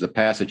sections, the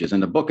passages,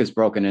 and the book is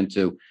broken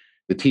into,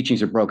 the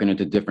teachings are broken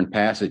into different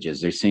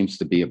passages. There seems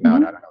to be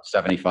about,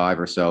 75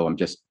 or so. I'm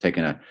just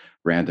taking a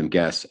random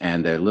guess.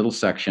 And they're little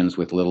sections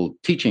with little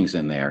teachings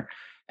in there.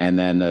 And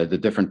then the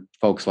different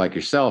folks like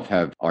yourself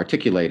have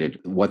articulated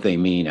what they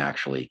mean,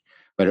 actually.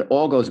 But it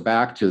all goes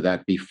back to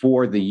that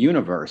before the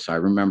universe. I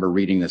remember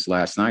reading this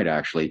last night,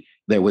 actually,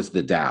 there was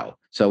the Tao.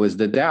 So is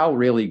the Tao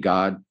really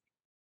God?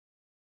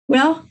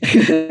 Well,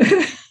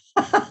 the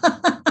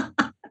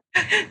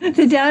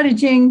Tao Te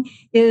Ching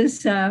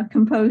is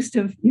composed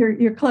of,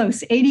 you're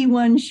close,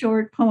 81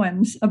 short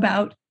poems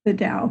about the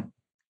Tao.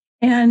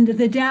 And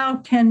the Tao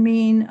can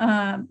mean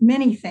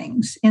many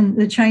things. In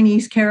the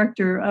Chinese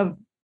character of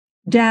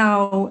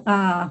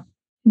Tao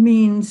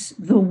means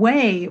the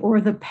way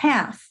or the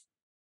path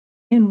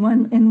in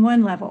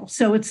one level.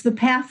 So it's the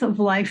path of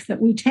life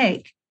that we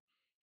take.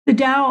 The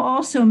Tao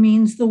also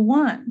means the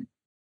one.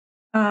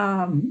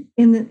 The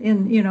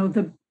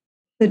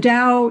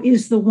Tao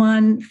is the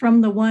one.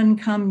 From the one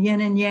come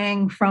yin and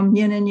yang. From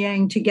yin and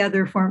yang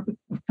together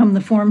come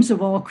the forms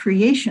of all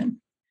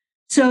creation.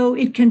 So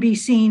it can be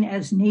seen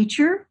as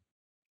nature,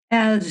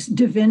 as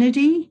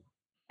divinity,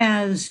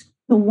 as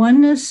the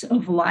oneness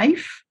of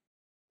life,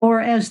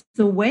 or as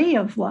the way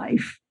of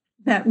life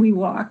that we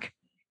walk.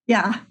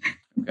 Yeah.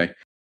 Okay.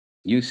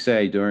 You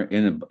say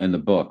in the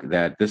book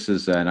that this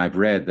is, and I've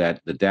read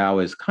that the Tao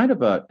is kind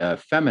of a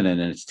feminine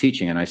in its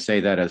teaching, and I say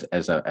that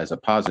as a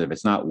positive.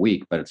 It's not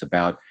weak, but it's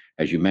about,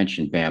 as you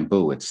mentioned,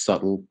 bamboo. It's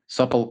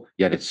supple,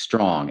 yet it's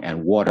strong,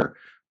 and water.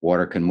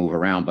 Water can move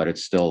around, but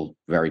it's still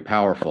very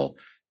powerful.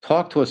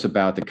 Talk to us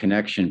about the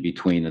connection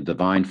between the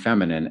divine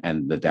feminine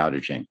and the Tao Te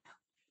Ching.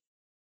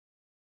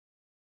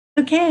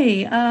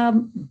 Okay.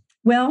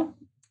 Well,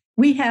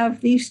 we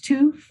have these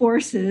two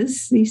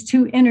forces, these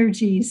two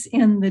energies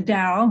in the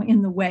Tao,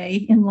 in the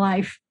way, in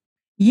life.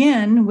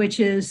 Yin, which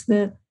is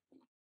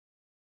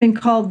been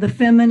called the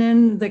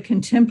feminine, the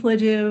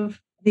contemplative,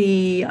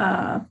 the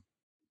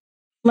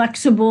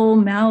flexible,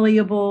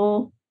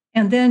 malleable,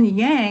 and then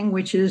Yang,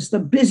 which is the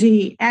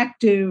busy,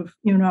 active,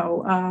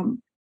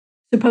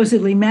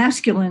 supposedly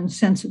masculine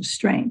sense of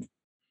strength.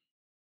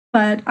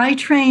 But I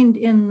trained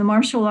in the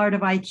martial art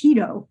of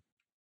Aikido,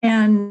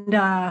 and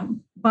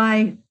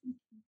by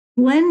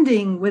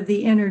blending with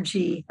the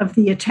energy of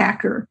the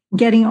attacker,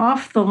 getting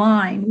off the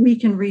line, we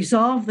can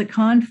resolve the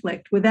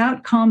conflict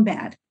without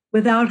combat,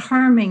 without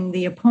harming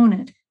the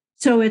opponent.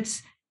 So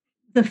it's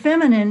the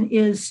feminine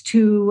is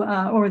to,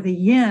 or the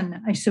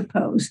yin, I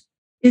suppose,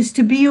 is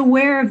to be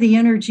aware of the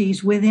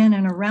energies within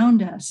and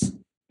around us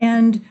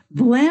and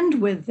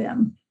blend with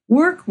them,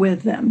 work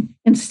with them,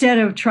 instead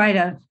of try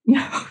to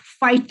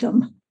fight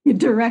them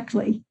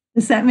directly.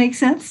 Does that make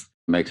sense?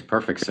 Makes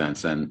perfect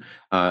sense. And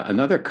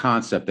another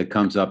concept that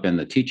comes up in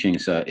the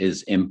teachings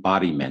is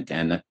embodiment.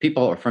 And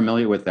people are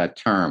familiar with that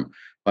term,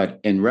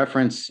 but in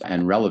reference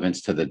and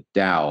relevance to the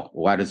Tao,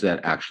 what does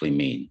that actually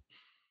mean?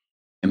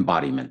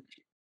 Embodiment.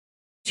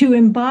 To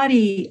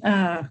embody,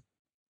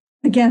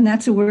 again,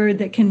 that's a word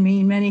that can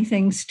mean many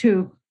things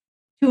too.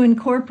 To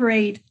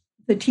incorporate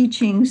the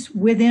teachings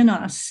within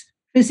us,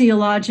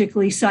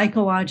 physiologically,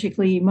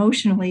 psychologically,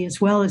 emotionally,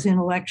 as well as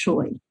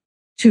intellectually,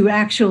 to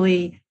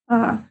actually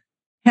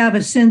have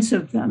a sense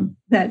of them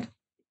that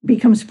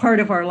becomes part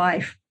of our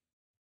life.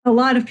 A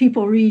lot of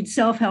people read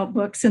self-help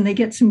books and they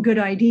get some good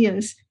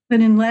ideas,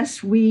 but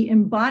unless we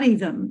embody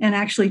them and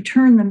actually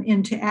turn them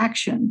into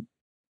action,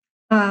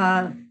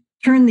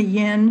 turn the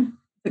yin,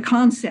 the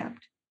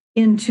concept,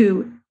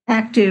 into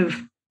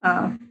active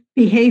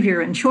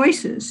behavior and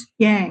choices,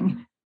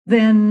 yang,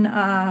 then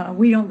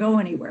we don't go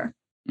anywhere.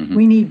 Mm-hmm.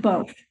 We need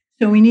both.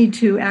 So we need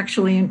to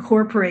actually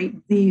incorporate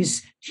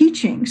these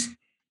teachings.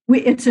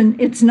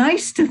 It's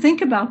nice to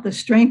think about the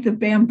strength of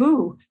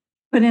bamboo,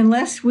 but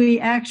unless we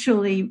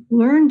actually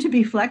learn to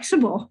be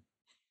flexible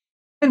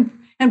and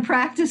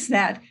practice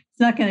that, it's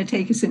not going to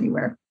take us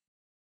anywhere.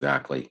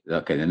 Exactly.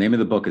 Okay. The name of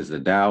the book is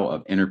The Tao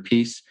of Inner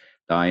Peace.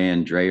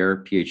 Diane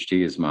Dreher,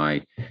 PhD, is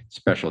my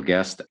special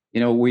guest.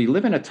 We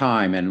live in a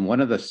time, and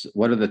one of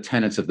the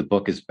tenets of the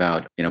book is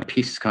about,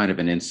 peace is kind of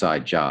an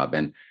inside job.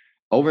 And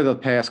over the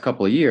past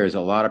couple of years, a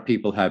lot of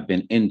people have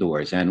been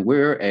indoors, and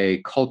we're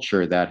a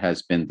culture that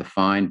has been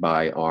defined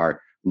by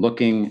our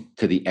looking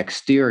to the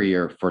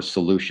exterior for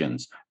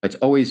solutions. It's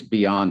always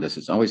beyond us.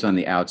 It's always on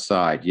the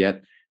outside.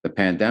 Yet the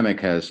pandemic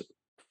has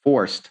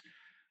forced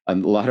a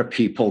lot of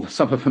people,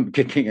 some of them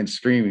kicking and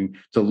screaming,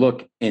 to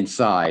look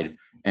inside.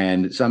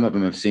 And some of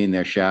them have seen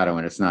their shadow,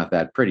 and it's not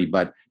that pretty.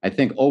 But I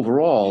think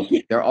overall,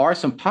 there are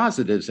some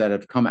positives that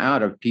have come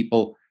out of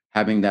people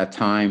having that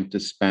time to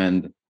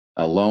spend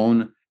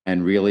alone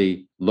and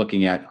really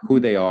looking at who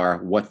they are,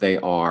 what they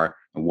are,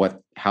 and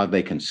how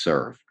they can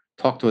serve.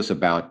 Talk to us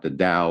about the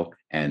Tao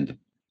and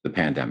the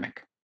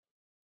pandemic.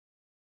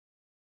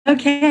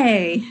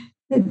 Okay.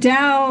 The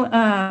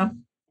Tao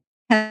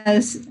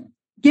has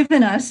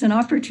given us an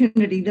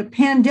opportunity. The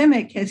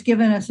pandemic has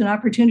given us an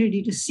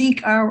opportunity to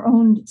seek our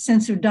own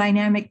sense of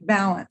dynamic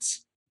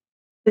balance.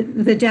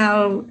 The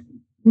Tao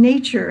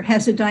nature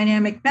has a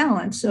dynamic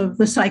balance of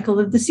the cycle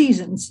of the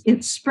seasons.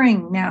 It's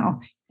spring now,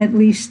 at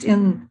least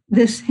in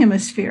this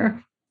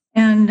hemisphere.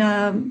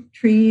 And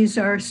trees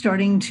are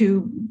starting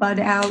to bud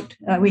out.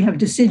 We have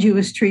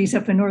deciduous trees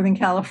up in Northern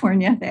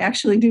California. They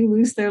actually do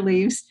lose their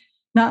leaves,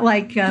 not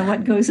like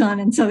what goes on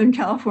in Southern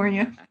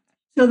California.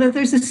 So that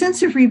there's a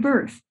sense of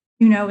rebirth,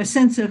 a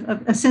sense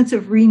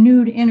of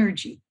renewed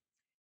energy.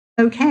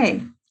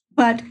 Okay,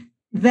 but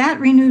that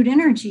renewed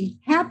energy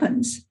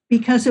happens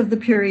because of the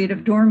period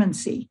of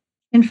dormancy.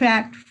 In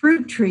fact,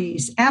 fruit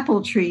trees,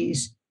 apple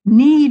trees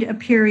need a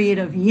period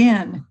of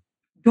yin,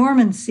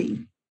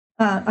 dormancy,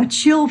 a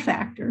chill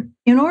factor,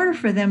 in order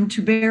for them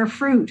to bear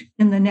fruit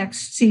in the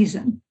next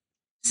season.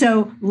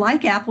 So,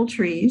 like apple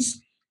trees,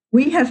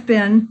 we have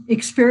been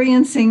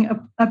experiencing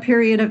a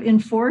period of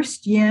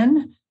enforced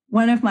yin.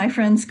 One of my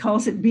friends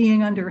calls it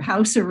being under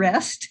house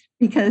arrest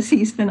because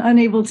he's been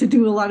unable to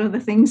do a lot of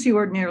the things he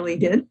ordinarily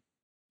did.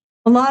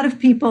 A lot of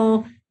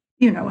people,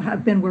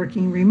 have been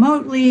working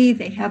remotely.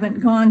 They haven't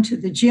gone to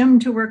the gym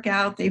to work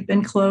out. They've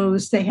been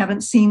closed. They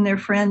haven't seen their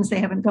friends. They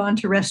haven't gone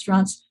to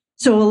restaurants.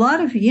 So a lot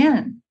of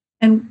yin.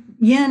 And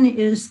yin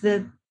is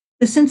the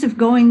sense of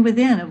going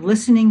within, of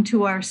listening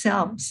to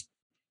ourselves,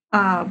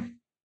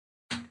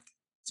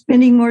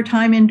 spending more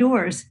time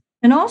indoors.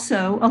 And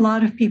also, a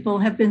lot of people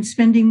have been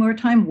spending more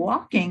time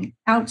walking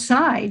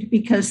outside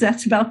because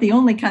that's about the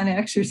only kind of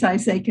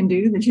exercise they can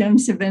do. The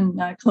gyms have been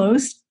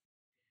closed.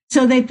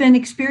 So they've been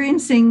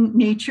experiencing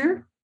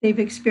nature. They've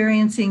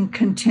experiencing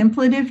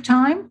contemplative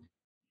time,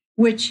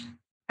 which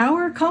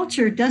our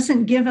culture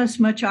doesn't give us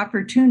much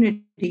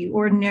opportunity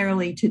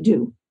ordinarily to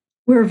do.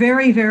 We're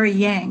very, very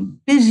yang,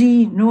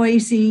 busy,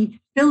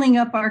 noisy, filling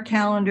up our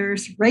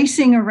calendars,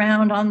 racing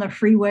around on the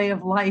freeway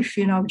of life,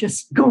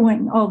 just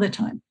going all the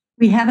time.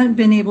 We haven't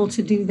been able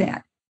to do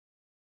that.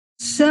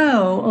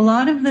 So a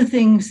lot of the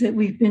things that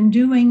we've been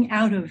doing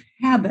out of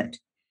habit,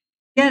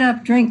 get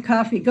up, drink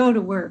coffee, go to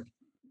work,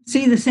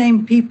 see the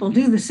same people,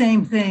 do the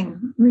same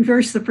thing,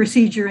 reverse the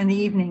procedure in the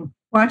evening,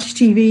 watch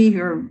TV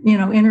or,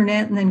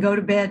 internet, and then go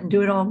to bed and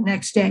do it all the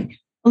next day.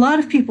 A lot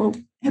of people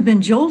have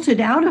been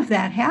jolted out of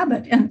that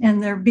habit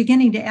and they're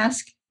beginning to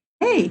ask,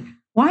 hey,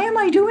 why am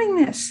I doing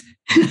this?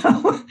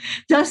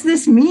 Does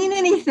this mean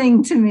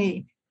anything to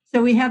me?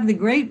 So we have the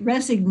great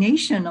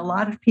resignation. A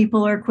lot of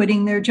people are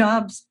quitting their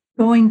jobs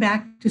going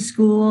back to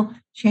school,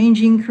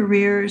 changing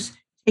careers,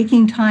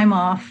 taking time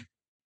off,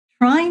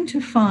 trying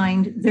to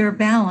find their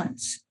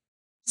balance.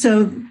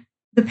 So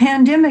the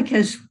pandemic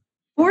has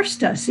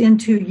forced us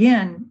into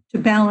yin to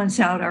balance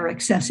out our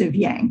excessive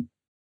yang.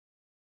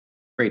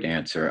 Great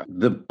answer.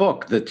 The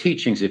book, the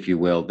teachings, if you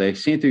will, they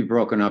seem to be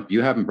broken up.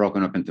 You haven't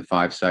broken up into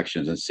 5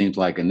 sections. It seems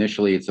like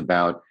initially it's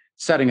about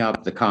setting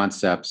up the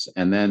concepts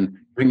and then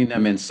bringing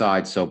them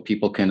inside so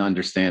people can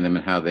understand them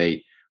and how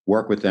they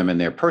work with them in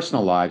their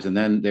personal lives. And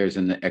then there's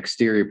an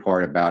exterior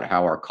part about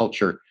how our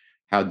culture,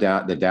 how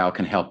the Tao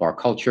can help our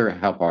culture,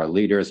 help our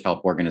leaders,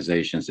 help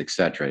organizations,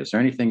 etc. Is there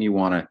anything you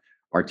want to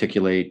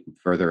articulate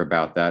further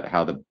about that,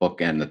 how the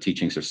book and the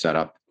teachings are set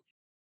up?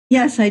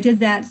 Yes, I did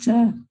that,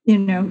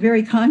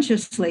 very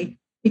consciously,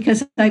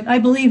 because I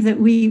believe that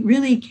we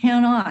really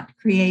cannot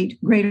create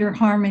greater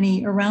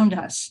harmony around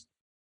us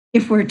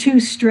if we're too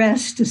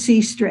stressed to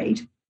see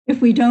straight,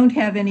 if we don't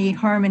have any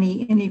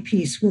harmony, any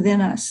peace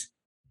within us.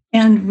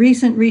 And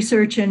recent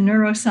research in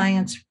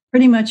neuroscience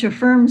pretty much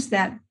affirms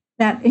that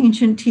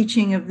ancient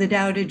teaching of the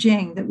Tao Te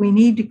Ching, that we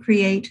need to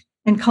create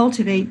and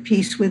cultivate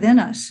peace within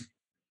us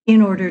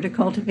in order to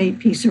cultivate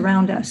peace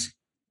around us.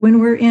 When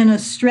we're in a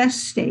stress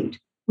state,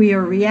 we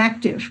are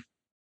reactive.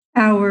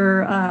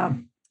 Our,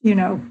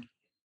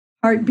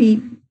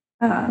 heartbeat,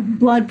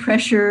 blood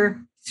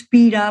pressure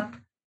speed up.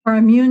 Our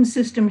immune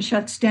system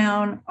shuts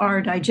down.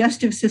 Our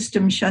digestive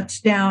system shuts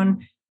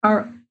down.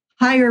 Our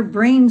higher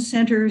brain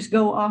centers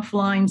go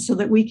offline so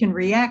that we can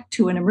react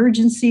to an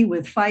emergency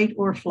with fight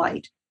or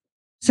flight.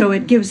 So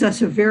it gives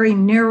us a very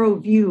narrow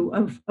view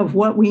of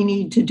what we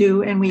need to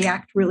do, and we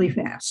act really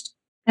fast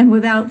and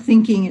without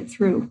thinking it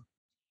through.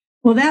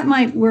 Well, that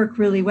might work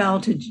really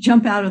well to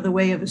jump out of the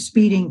way of a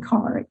speeding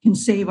car. It can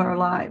save our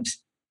lives.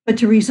 But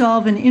to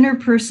resolve an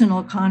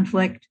interpersonal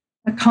conflict,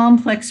 a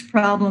complex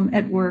problem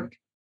at work,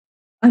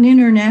 an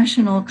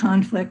international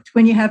conflict,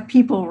 when you have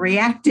people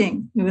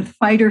reacting with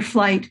fight or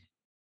flight,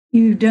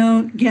 you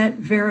don't get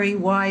very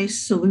wise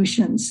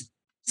solutions.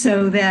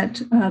 So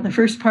that the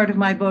first part of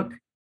my book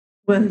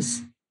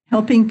was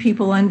helping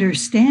people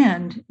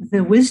understand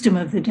the wisdom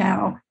of the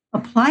Tao,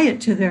 apply it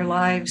to their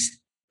lives,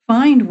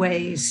 find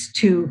ways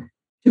to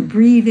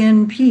breathe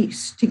in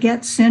peace, to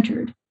get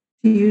centered,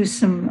 to use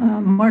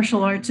some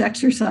martial arts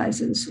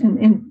exercises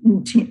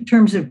in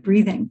terms of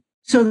breathing,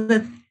 so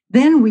that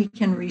then we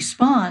can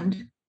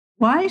respond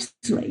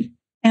wisely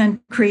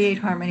and create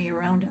harmony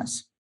around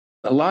us.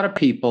 A lot of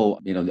people,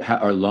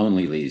 are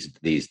lonely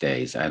these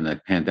days, and the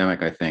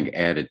pandemic, I think,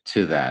 added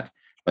to that.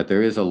 But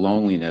there is a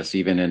loneliness,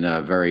 even in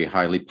very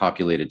highly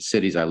populated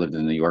cities. I lived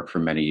in New York for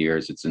many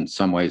years. It's in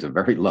some ways a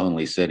very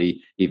lonely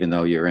city, even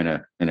though you're in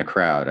a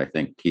crowd. I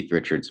think Keith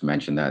Richards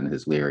mentioned that in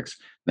his lyrics.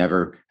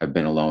 Never have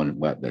been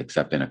alone,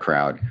 except in a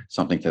crowd,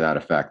 something to that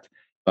effect.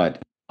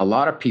 But a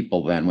lot of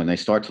people then, when they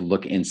start to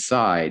look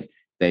inside,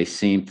 they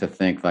seem to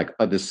think like,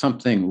 oh, there's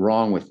something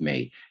wrong with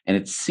me. And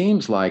it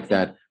seems like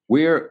that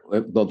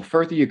the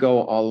further you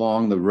go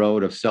along the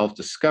road of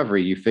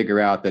self-discovery, you figure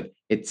out that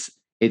it's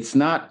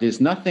not,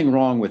 there's nothing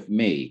wrong with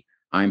me.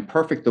 I'm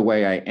perfect the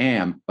way I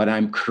am, but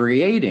I'm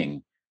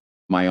creating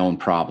my own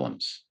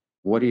problems.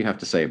 What do you have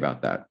to say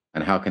about that?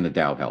 And how can the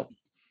Tao help?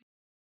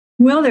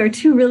 Well, there are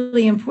 2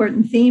 really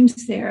important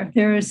themes there.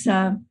 There's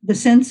the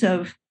sense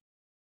of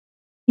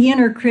the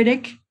inner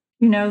critic,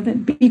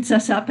 that beats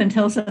us up and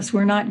tells us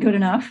we're not good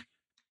enough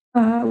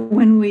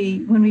when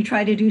we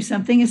try to do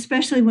something,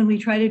 especially when we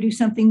try to do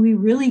something we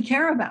really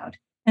care about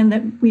and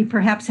that we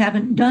perhaps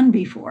haven't done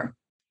before.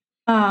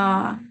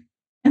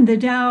 And the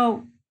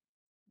Tao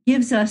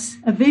gives us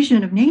a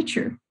vision of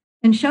nature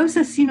and shows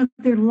us,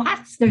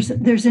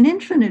 there's an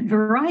infinite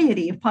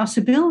variety of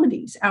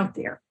possibilities out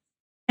there.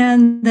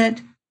 And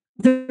that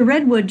the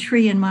redwood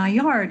tree in my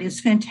yard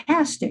is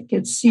fantastic.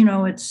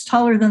 It's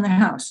taller than the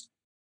house.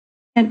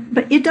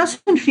 But it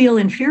doesn't feel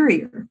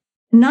inferior.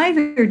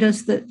 Neither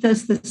does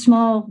the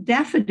small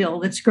daffodil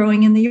that's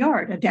growing in the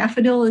yard. A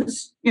daffodil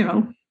is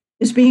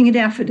being a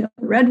daffodil.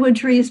 The redwood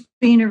tree is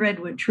being a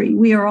redwood tree.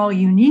 We are all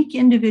unique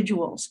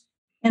individuals.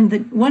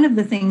 And one of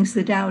the things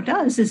the Tao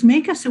does is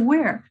make us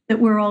aware that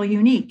we're all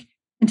unique.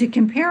 And to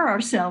compare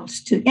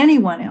ourselves to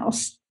anyone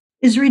else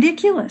is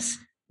ridiculous.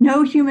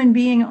 No human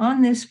being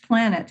on this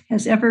planet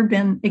has ever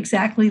been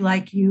exactly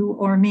like you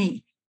or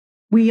me.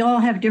 We all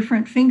have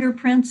different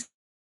fingerprints.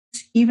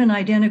 Even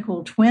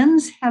identical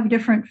twins have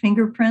different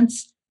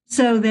fingerprints.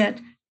 So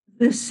that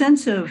the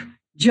sense of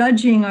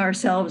judging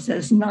ourselves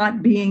as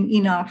not being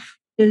enough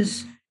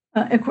is,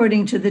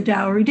 according to the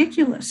Tao,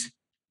 ridiculous.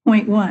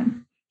 Point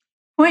 1.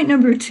 Point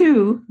number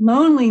 2,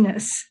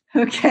 loneliness,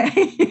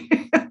 okay,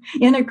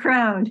 in a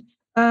crowd.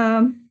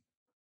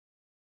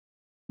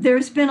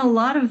 There's been a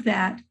lot of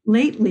that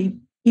lately,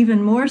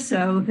 even more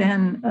so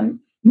than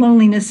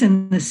loneliness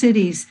in the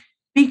cities,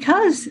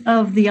 because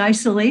of the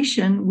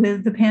isolation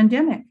with the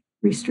pandemic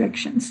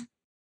restrictions.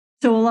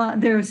 So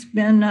there's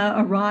been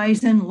a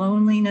rise in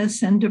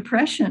loneliness and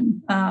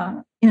depression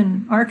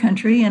in our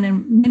country and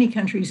in many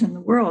countries in the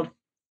world.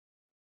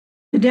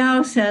 The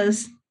Tao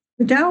says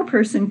the Tao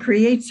person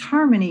creates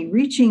harmony,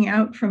 reaching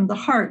out from the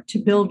heart to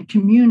build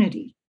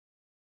community.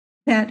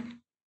 That,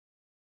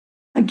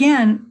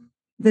 again,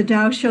 the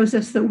Tao shows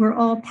us that we're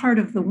all part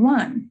of the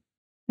one,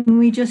 and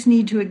we just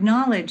need to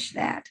acknowledge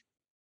that.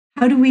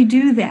 How do we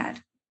do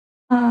that?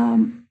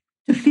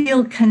 To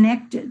feel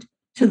connected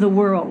to the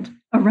world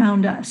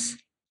around us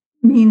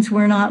means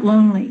we're not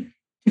lonely.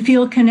 To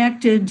feel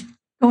connected,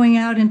 going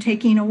out and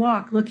taking a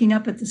walk, looking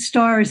up at the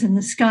stars in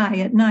the sky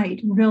at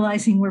night and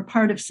realizing we're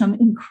part of some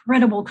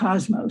incredible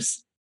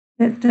cosmos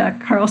that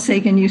Carl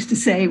Sagan used to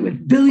say,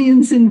 with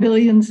billions and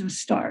billions of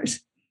stars.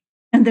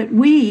 And that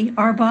we,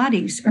 our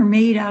bodies, are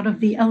made out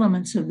of the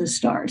elements of the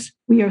stars.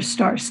 We are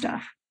star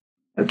stuff.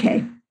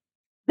 Okay,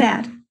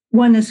 that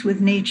oneness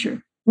with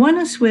nature,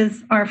 oneness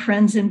with our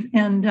friends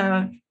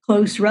and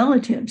close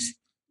relatives.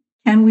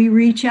 Can we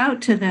reach out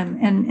to them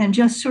and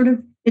just sort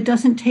of, it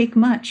doesn't take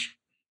much.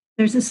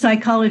 There's a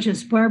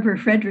psychologist, Barbara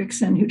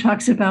Fredrickson, who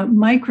talks about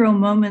micro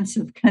moments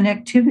of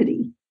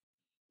connectivity,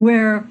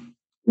 where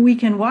we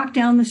can walk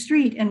down the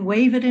street and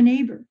wave at a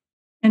neighbor,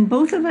 and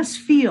both of us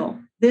feel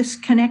this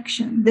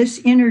connection, this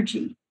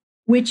energy,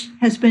 which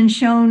has been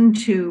shown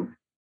to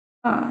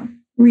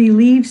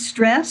relieve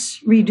stress,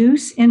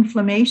 reduce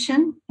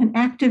inflammation, and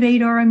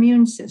activate our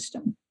immune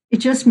system. It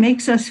just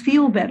makes us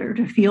feel better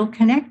to feel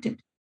connected.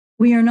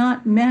 We are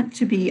not meant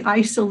to be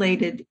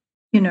isolated,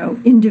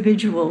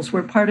 individuals.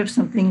 We're part of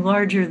something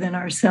larger than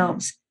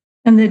ourselves.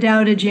 And the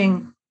Tao Te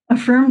Ching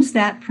affirms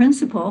that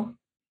principle.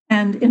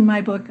 And in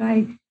my book,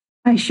 I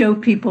show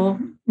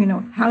people,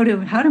 how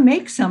to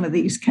make some of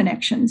these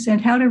connections and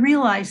how to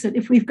realize that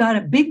if we've got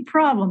a big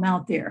problem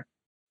out there,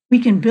 we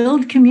can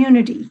build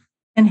community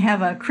and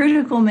have a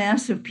critical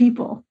mass of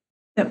people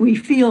that we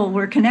feel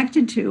we're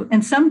connected to.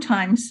 And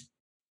sometimes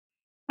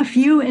a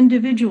few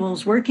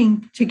individuals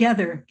working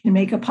together can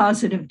make a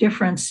positive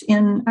difference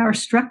in our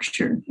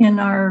structure, in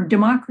our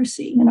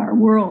democracy, in our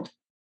world.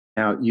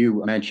 Now,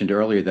 you mentioned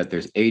earlier that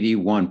there's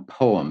 81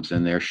 poems,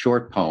 and they're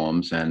short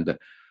poems. And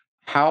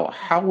how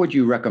would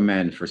you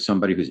recommend for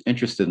somebody who's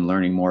interested in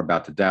learning more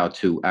about the Tao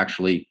to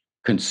actually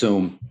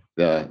consume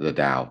the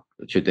Tao?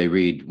 Should they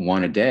read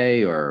one a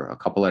day or a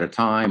couple at a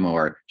time,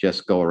 or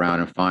just go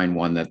around and find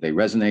one that they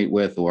resonate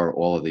with, or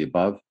all of the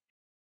above?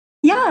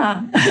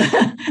 Yeah,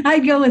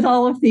 I'd go with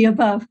all of the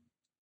above.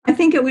 I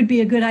think it would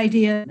be a good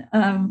idea.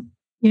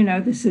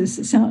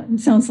 This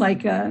sounds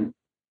like a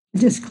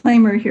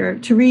disclaimer here,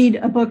 to read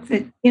a book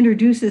that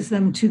introduces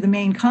them to the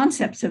main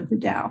concepts of the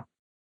Tao,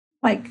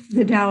 like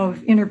the Tao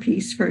of Inner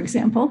Peace, for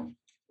example,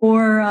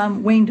 or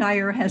Wayne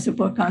Dyer has a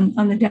book on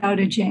the Tao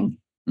Te Ching,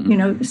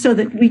 so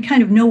that we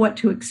kind of know what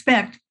to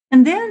expect.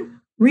 And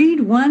then read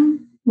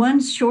one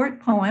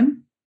short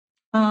poem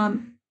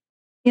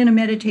in a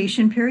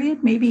meditation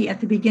period, maybe at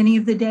the beginning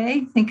of the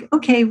day. Think,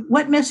 okay,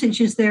 what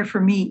message is there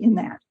for me in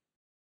that?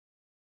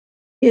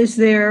 Is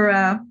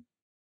there,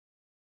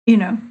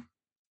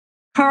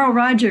 Carl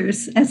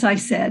Rogers, as I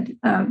said,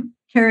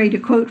 carried a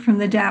quote from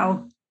the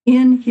Tao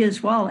in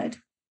his wallet.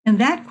 And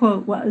that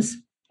quote was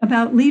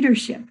about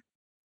leadership.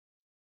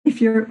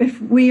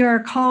 If we are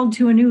called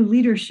to a new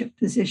leadership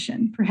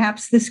position,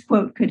 perhaps this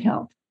quote could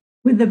help.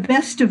 With the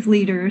best of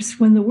leaders,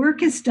 when the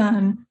work is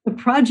done, the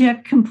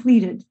project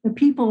completed, the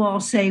people all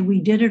say,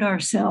 we did it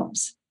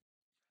ourselves.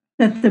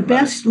 That the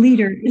best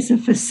leader is a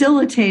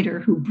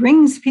facilitator who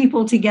brings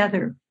people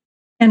together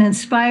and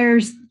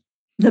inspires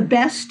the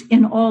best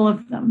in all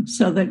of them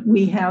so that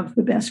we have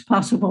the best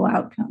possible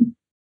outcome.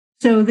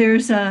 So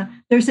there's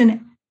an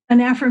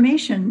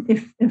affirmation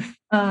if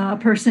a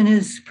person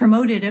is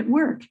promoted at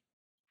work,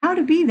 how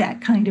to be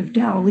that kind of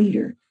Tao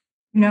leader.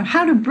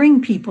 How to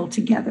bring people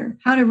together,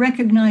 how to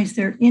recognize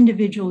their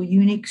individual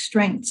unique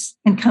strengths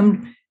and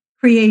come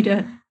create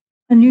a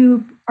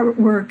new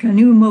artwork, a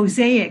new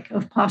mosaic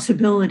of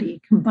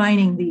possibility,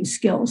 combining these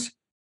skills.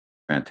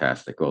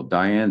 Fantastic. Well,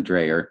 Diane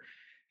Dreher,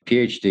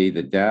 PhD,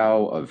 The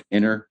Tao of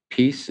Inner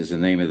Peace is the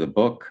name of the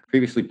book.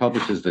 Previously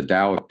published as The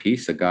Tao of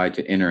Peace, A Guide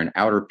to Inner and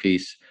Outer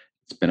Peace.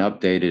 It's been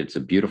updated. It's a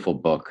beautiful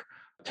book.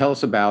 Tell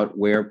us about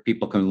where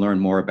people can learn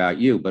more about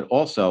you, but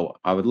also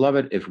I would love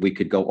it if we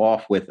could go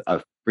off with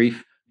a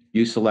brief,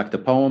 you select a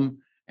poem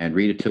and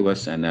read it to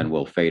us, and then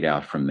we'll fade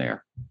out from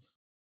there.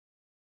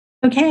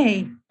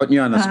 Okay. Putting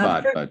you on the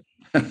spot, but.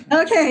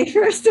 Okay,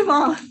 first of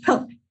all,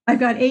 I've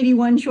got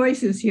 81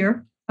 choices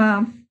here.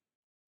 To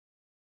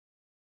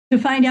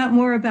find out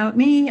more about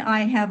me,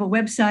 I have a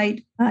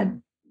website,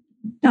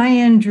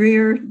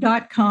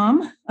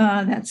 dianedreher.com.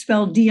 That's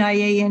spelled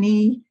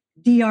DIANEDREHER,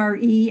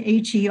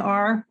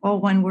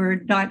 all one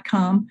word,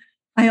 .com.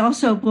 I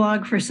also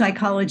blog for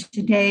Psychology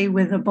Today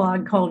with a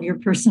blog called Your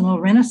Personal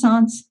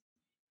Renaissance.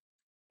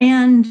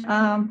 And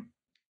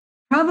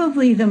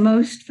probably the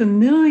most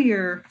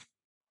familiar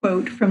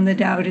quote from the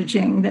Tao Te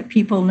Ching that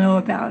people know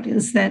about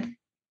is that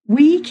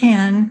we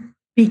can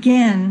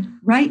begin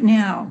right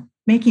now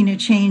making a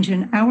change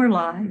in our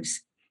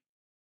lives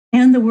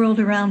and the world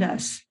around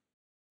us.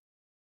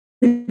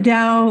 The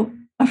Tao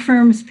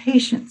affirms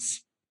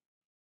patience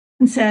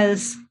and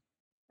says,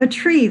 a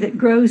tree that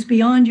grows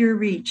beyond your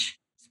reach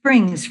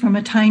springs from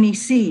a tiny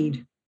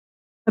seed.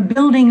 A A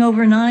building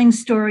over 9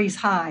 stories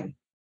high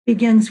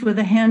begins with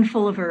a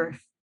handful of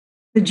earth.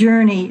 The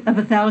journey of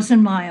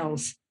 1,000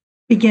 miles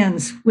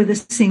begins with a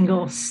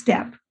single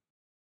step.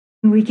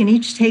 And we can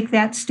each take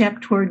that step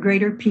toward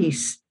greater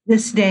peace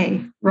this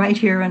day, right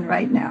here and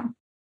right now.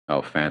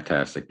 Oh,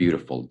 fantastic.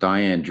 Beautiful.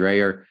 Diane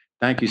Dreher,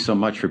 thank you so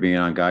much for being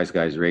on Guys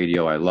Guys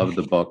Radio. I love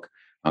the book.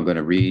 I'm going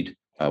to read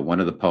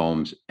one of the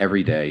poems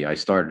every day. I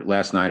started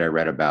last night, I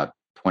read about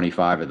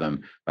 25 of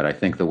them, but I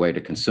think the way to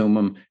consume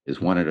them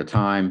is one at a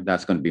time.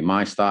 That's going to be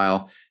my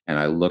style. And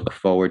I look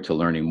forward to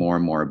learning more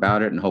and more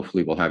about it. And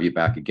hopefully we'll have you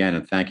back again.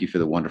 And thank you for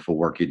the wonderful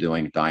work you're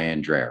doing,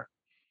 Diane Dreher.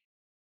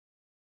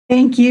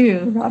 Thank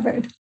you,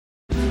 Robert.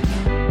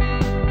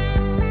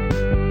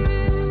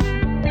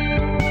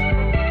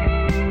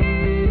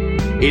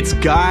 It's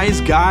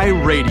Guys Guy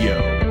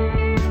Radio.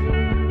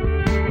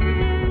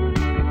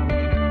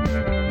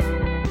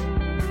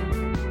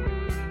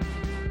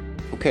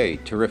 Okay,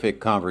 terrific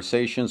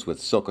conversations with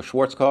Silke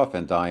Schwarzkopf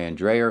and Diane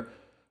Dreher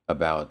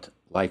about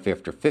life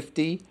after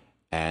 50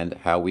 and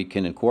how we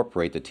can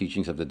incorporate the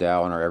teachings of the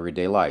Tao in our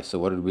everyday life. So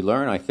what did we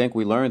learn? I think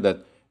we learned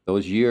that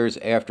those years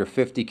after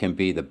 50 can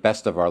be the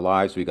best of our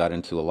lives. We got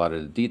into a lot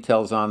of the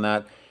details on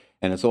that.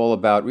 And it's all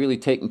about really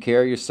taking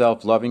care of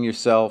yourself, loving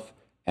yourself,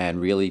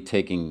 and really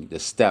taking the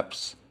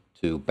steps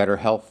to better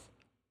health,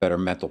 better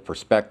mental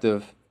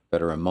perspective,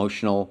 better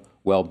emotional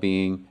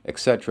well-being,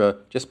 etc.,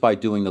 just by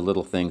doing the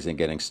little things and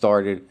getting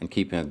started and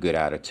keeping a good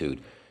attitude.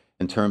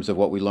 In terms of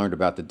what we learned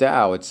about the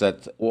Tao, it's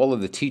that all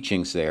of the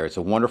teachings there, it's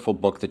a wonderful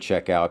book to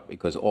check out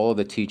because all of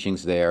the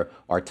teachings there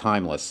are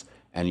timeless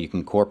and you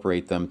can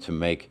incorporate them to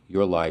make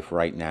your life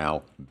right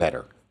now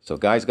better. So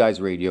Guys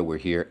Guys Radio, we're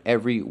here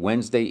every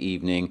Wednesday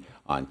evening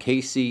on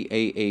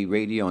KCAA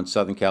Radio in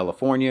Southern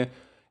California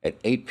at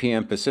 8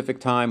 p.m. Pacific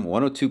Time,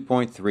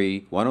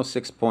 102.3,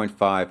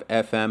 106.5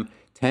 FM,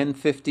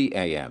 1050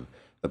 AM.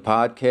 The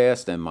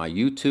podcast and my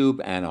YouTube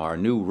and our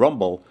new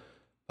Rumble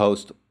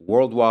post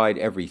worldwide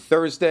every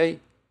Thursday.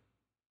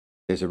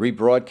 There's a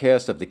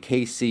rebroadcast of the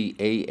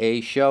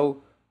KCAA show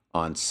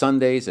on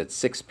Sundays at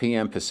 6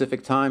 p.m.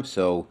 Pacific Time,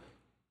 so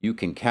you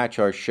can catch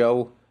our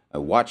show,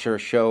 watch our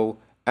show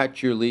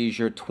at your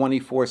leisure,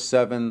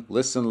 24/7,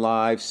 listen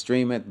live,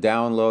 stream it,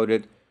 download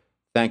it.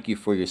 Thank you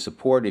for your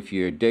support. If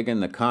you're digging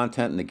the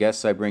content and the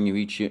guests I bring you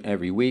each and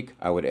every week,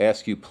 I would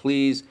ask you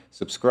please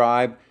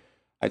subscribe.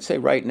 I'd say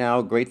right now,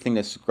 a great thing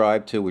to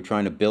subscribe to. We're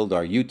trying to build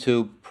our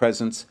YouTube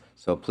presence,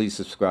 so please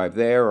subscribe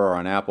there or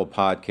on Apple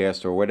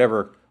Podcast or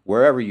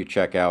wherever you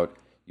check out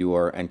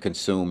and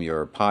consume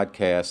your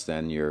podcast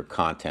and your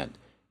content.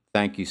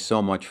 Thank you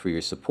so much for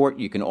your support.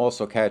 You can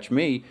also catch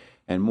me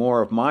and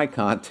more of my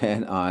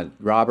content on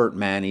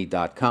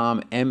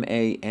robertmanni.com,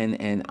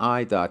 MANNI.com.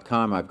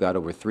 I've got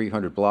over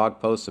 300 blog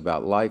posts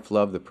about life,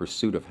 love, the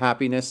pursuit of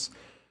happiness,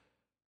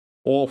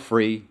 all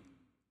free.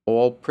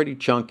 All pretty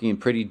chunky and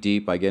pretty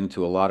deep. I get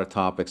into a lot of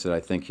topics that I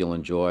think you'll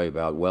enjoy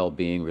about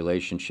well-being,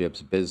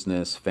 relationships,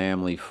 business,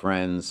 family,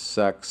 friends,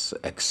 sex,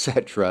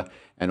 etc.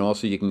 And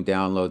also you can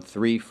download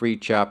 3 free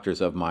chapters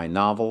of my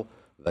novel,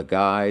 The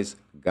Guys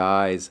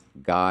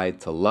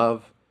Guide to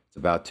Love. It's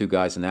about 2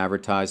 guys in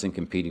advertising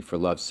competing for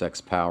love,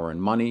 sex, power,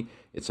 and money.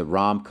 It's a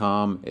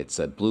rom-com. It's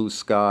a blue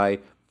sky,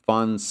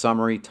 fun,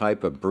 summary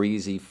type of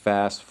breezy,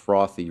 fast,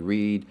 frothy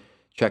read.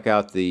 Check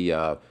out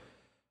the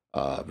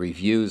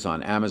reviews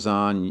on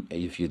Amazon.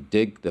 If you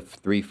dig the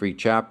 3 free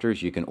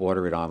chapters, you can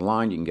order it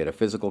online. You can get a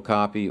physical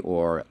copy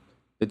or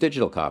the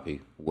digital copy,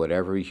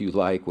 whatever you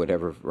like,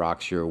 whatever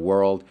rocks your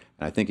world.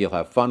 And I think you'll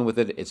have fun with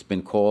it. It's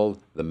been called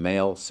the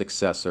male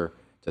successor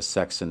to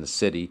Sex and the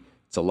City.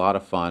 It's a lot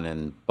of fun,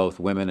 and both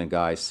women and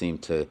guys seem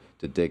to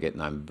dig it.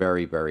 And I'm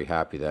very, very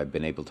happy that I've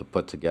been able to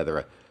put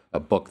together a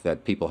book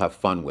that people have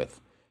fun with.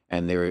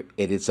 And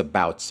it is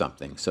about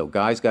something. So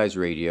Guys Guys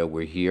Radio,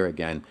 we're here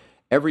again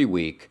every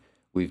week.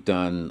 We've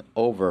done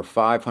over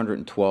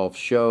 512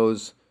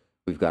 shows.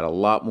 We've got a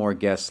lot more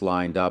guests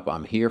lined up.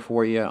 I'm here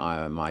for you.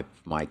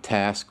 My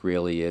task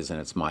really is,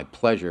 and it's my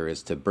pleasure,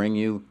 is to bring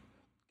you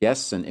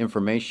guests and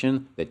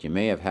information that you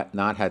may have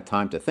not had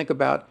time to think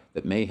about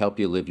that may help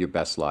you live your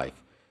best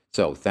life.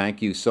 So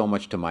thank you so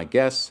much to my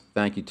guests.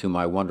 Thank you to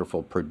my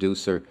wonderful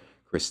producer,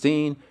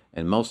 Christine.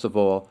 And most of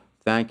all,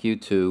 thank you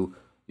to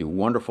you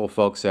wonderful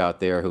folks out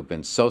there who've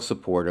been so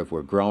supportive.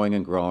 We're growing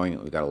and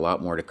growing. We've got a lot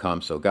more to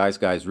come. So Guys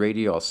Guys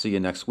Radio, I'll see you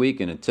next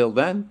week. And until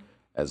then,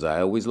 as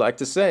I always like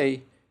to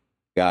say,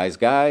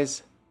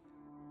 guys,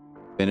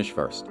 finish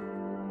first.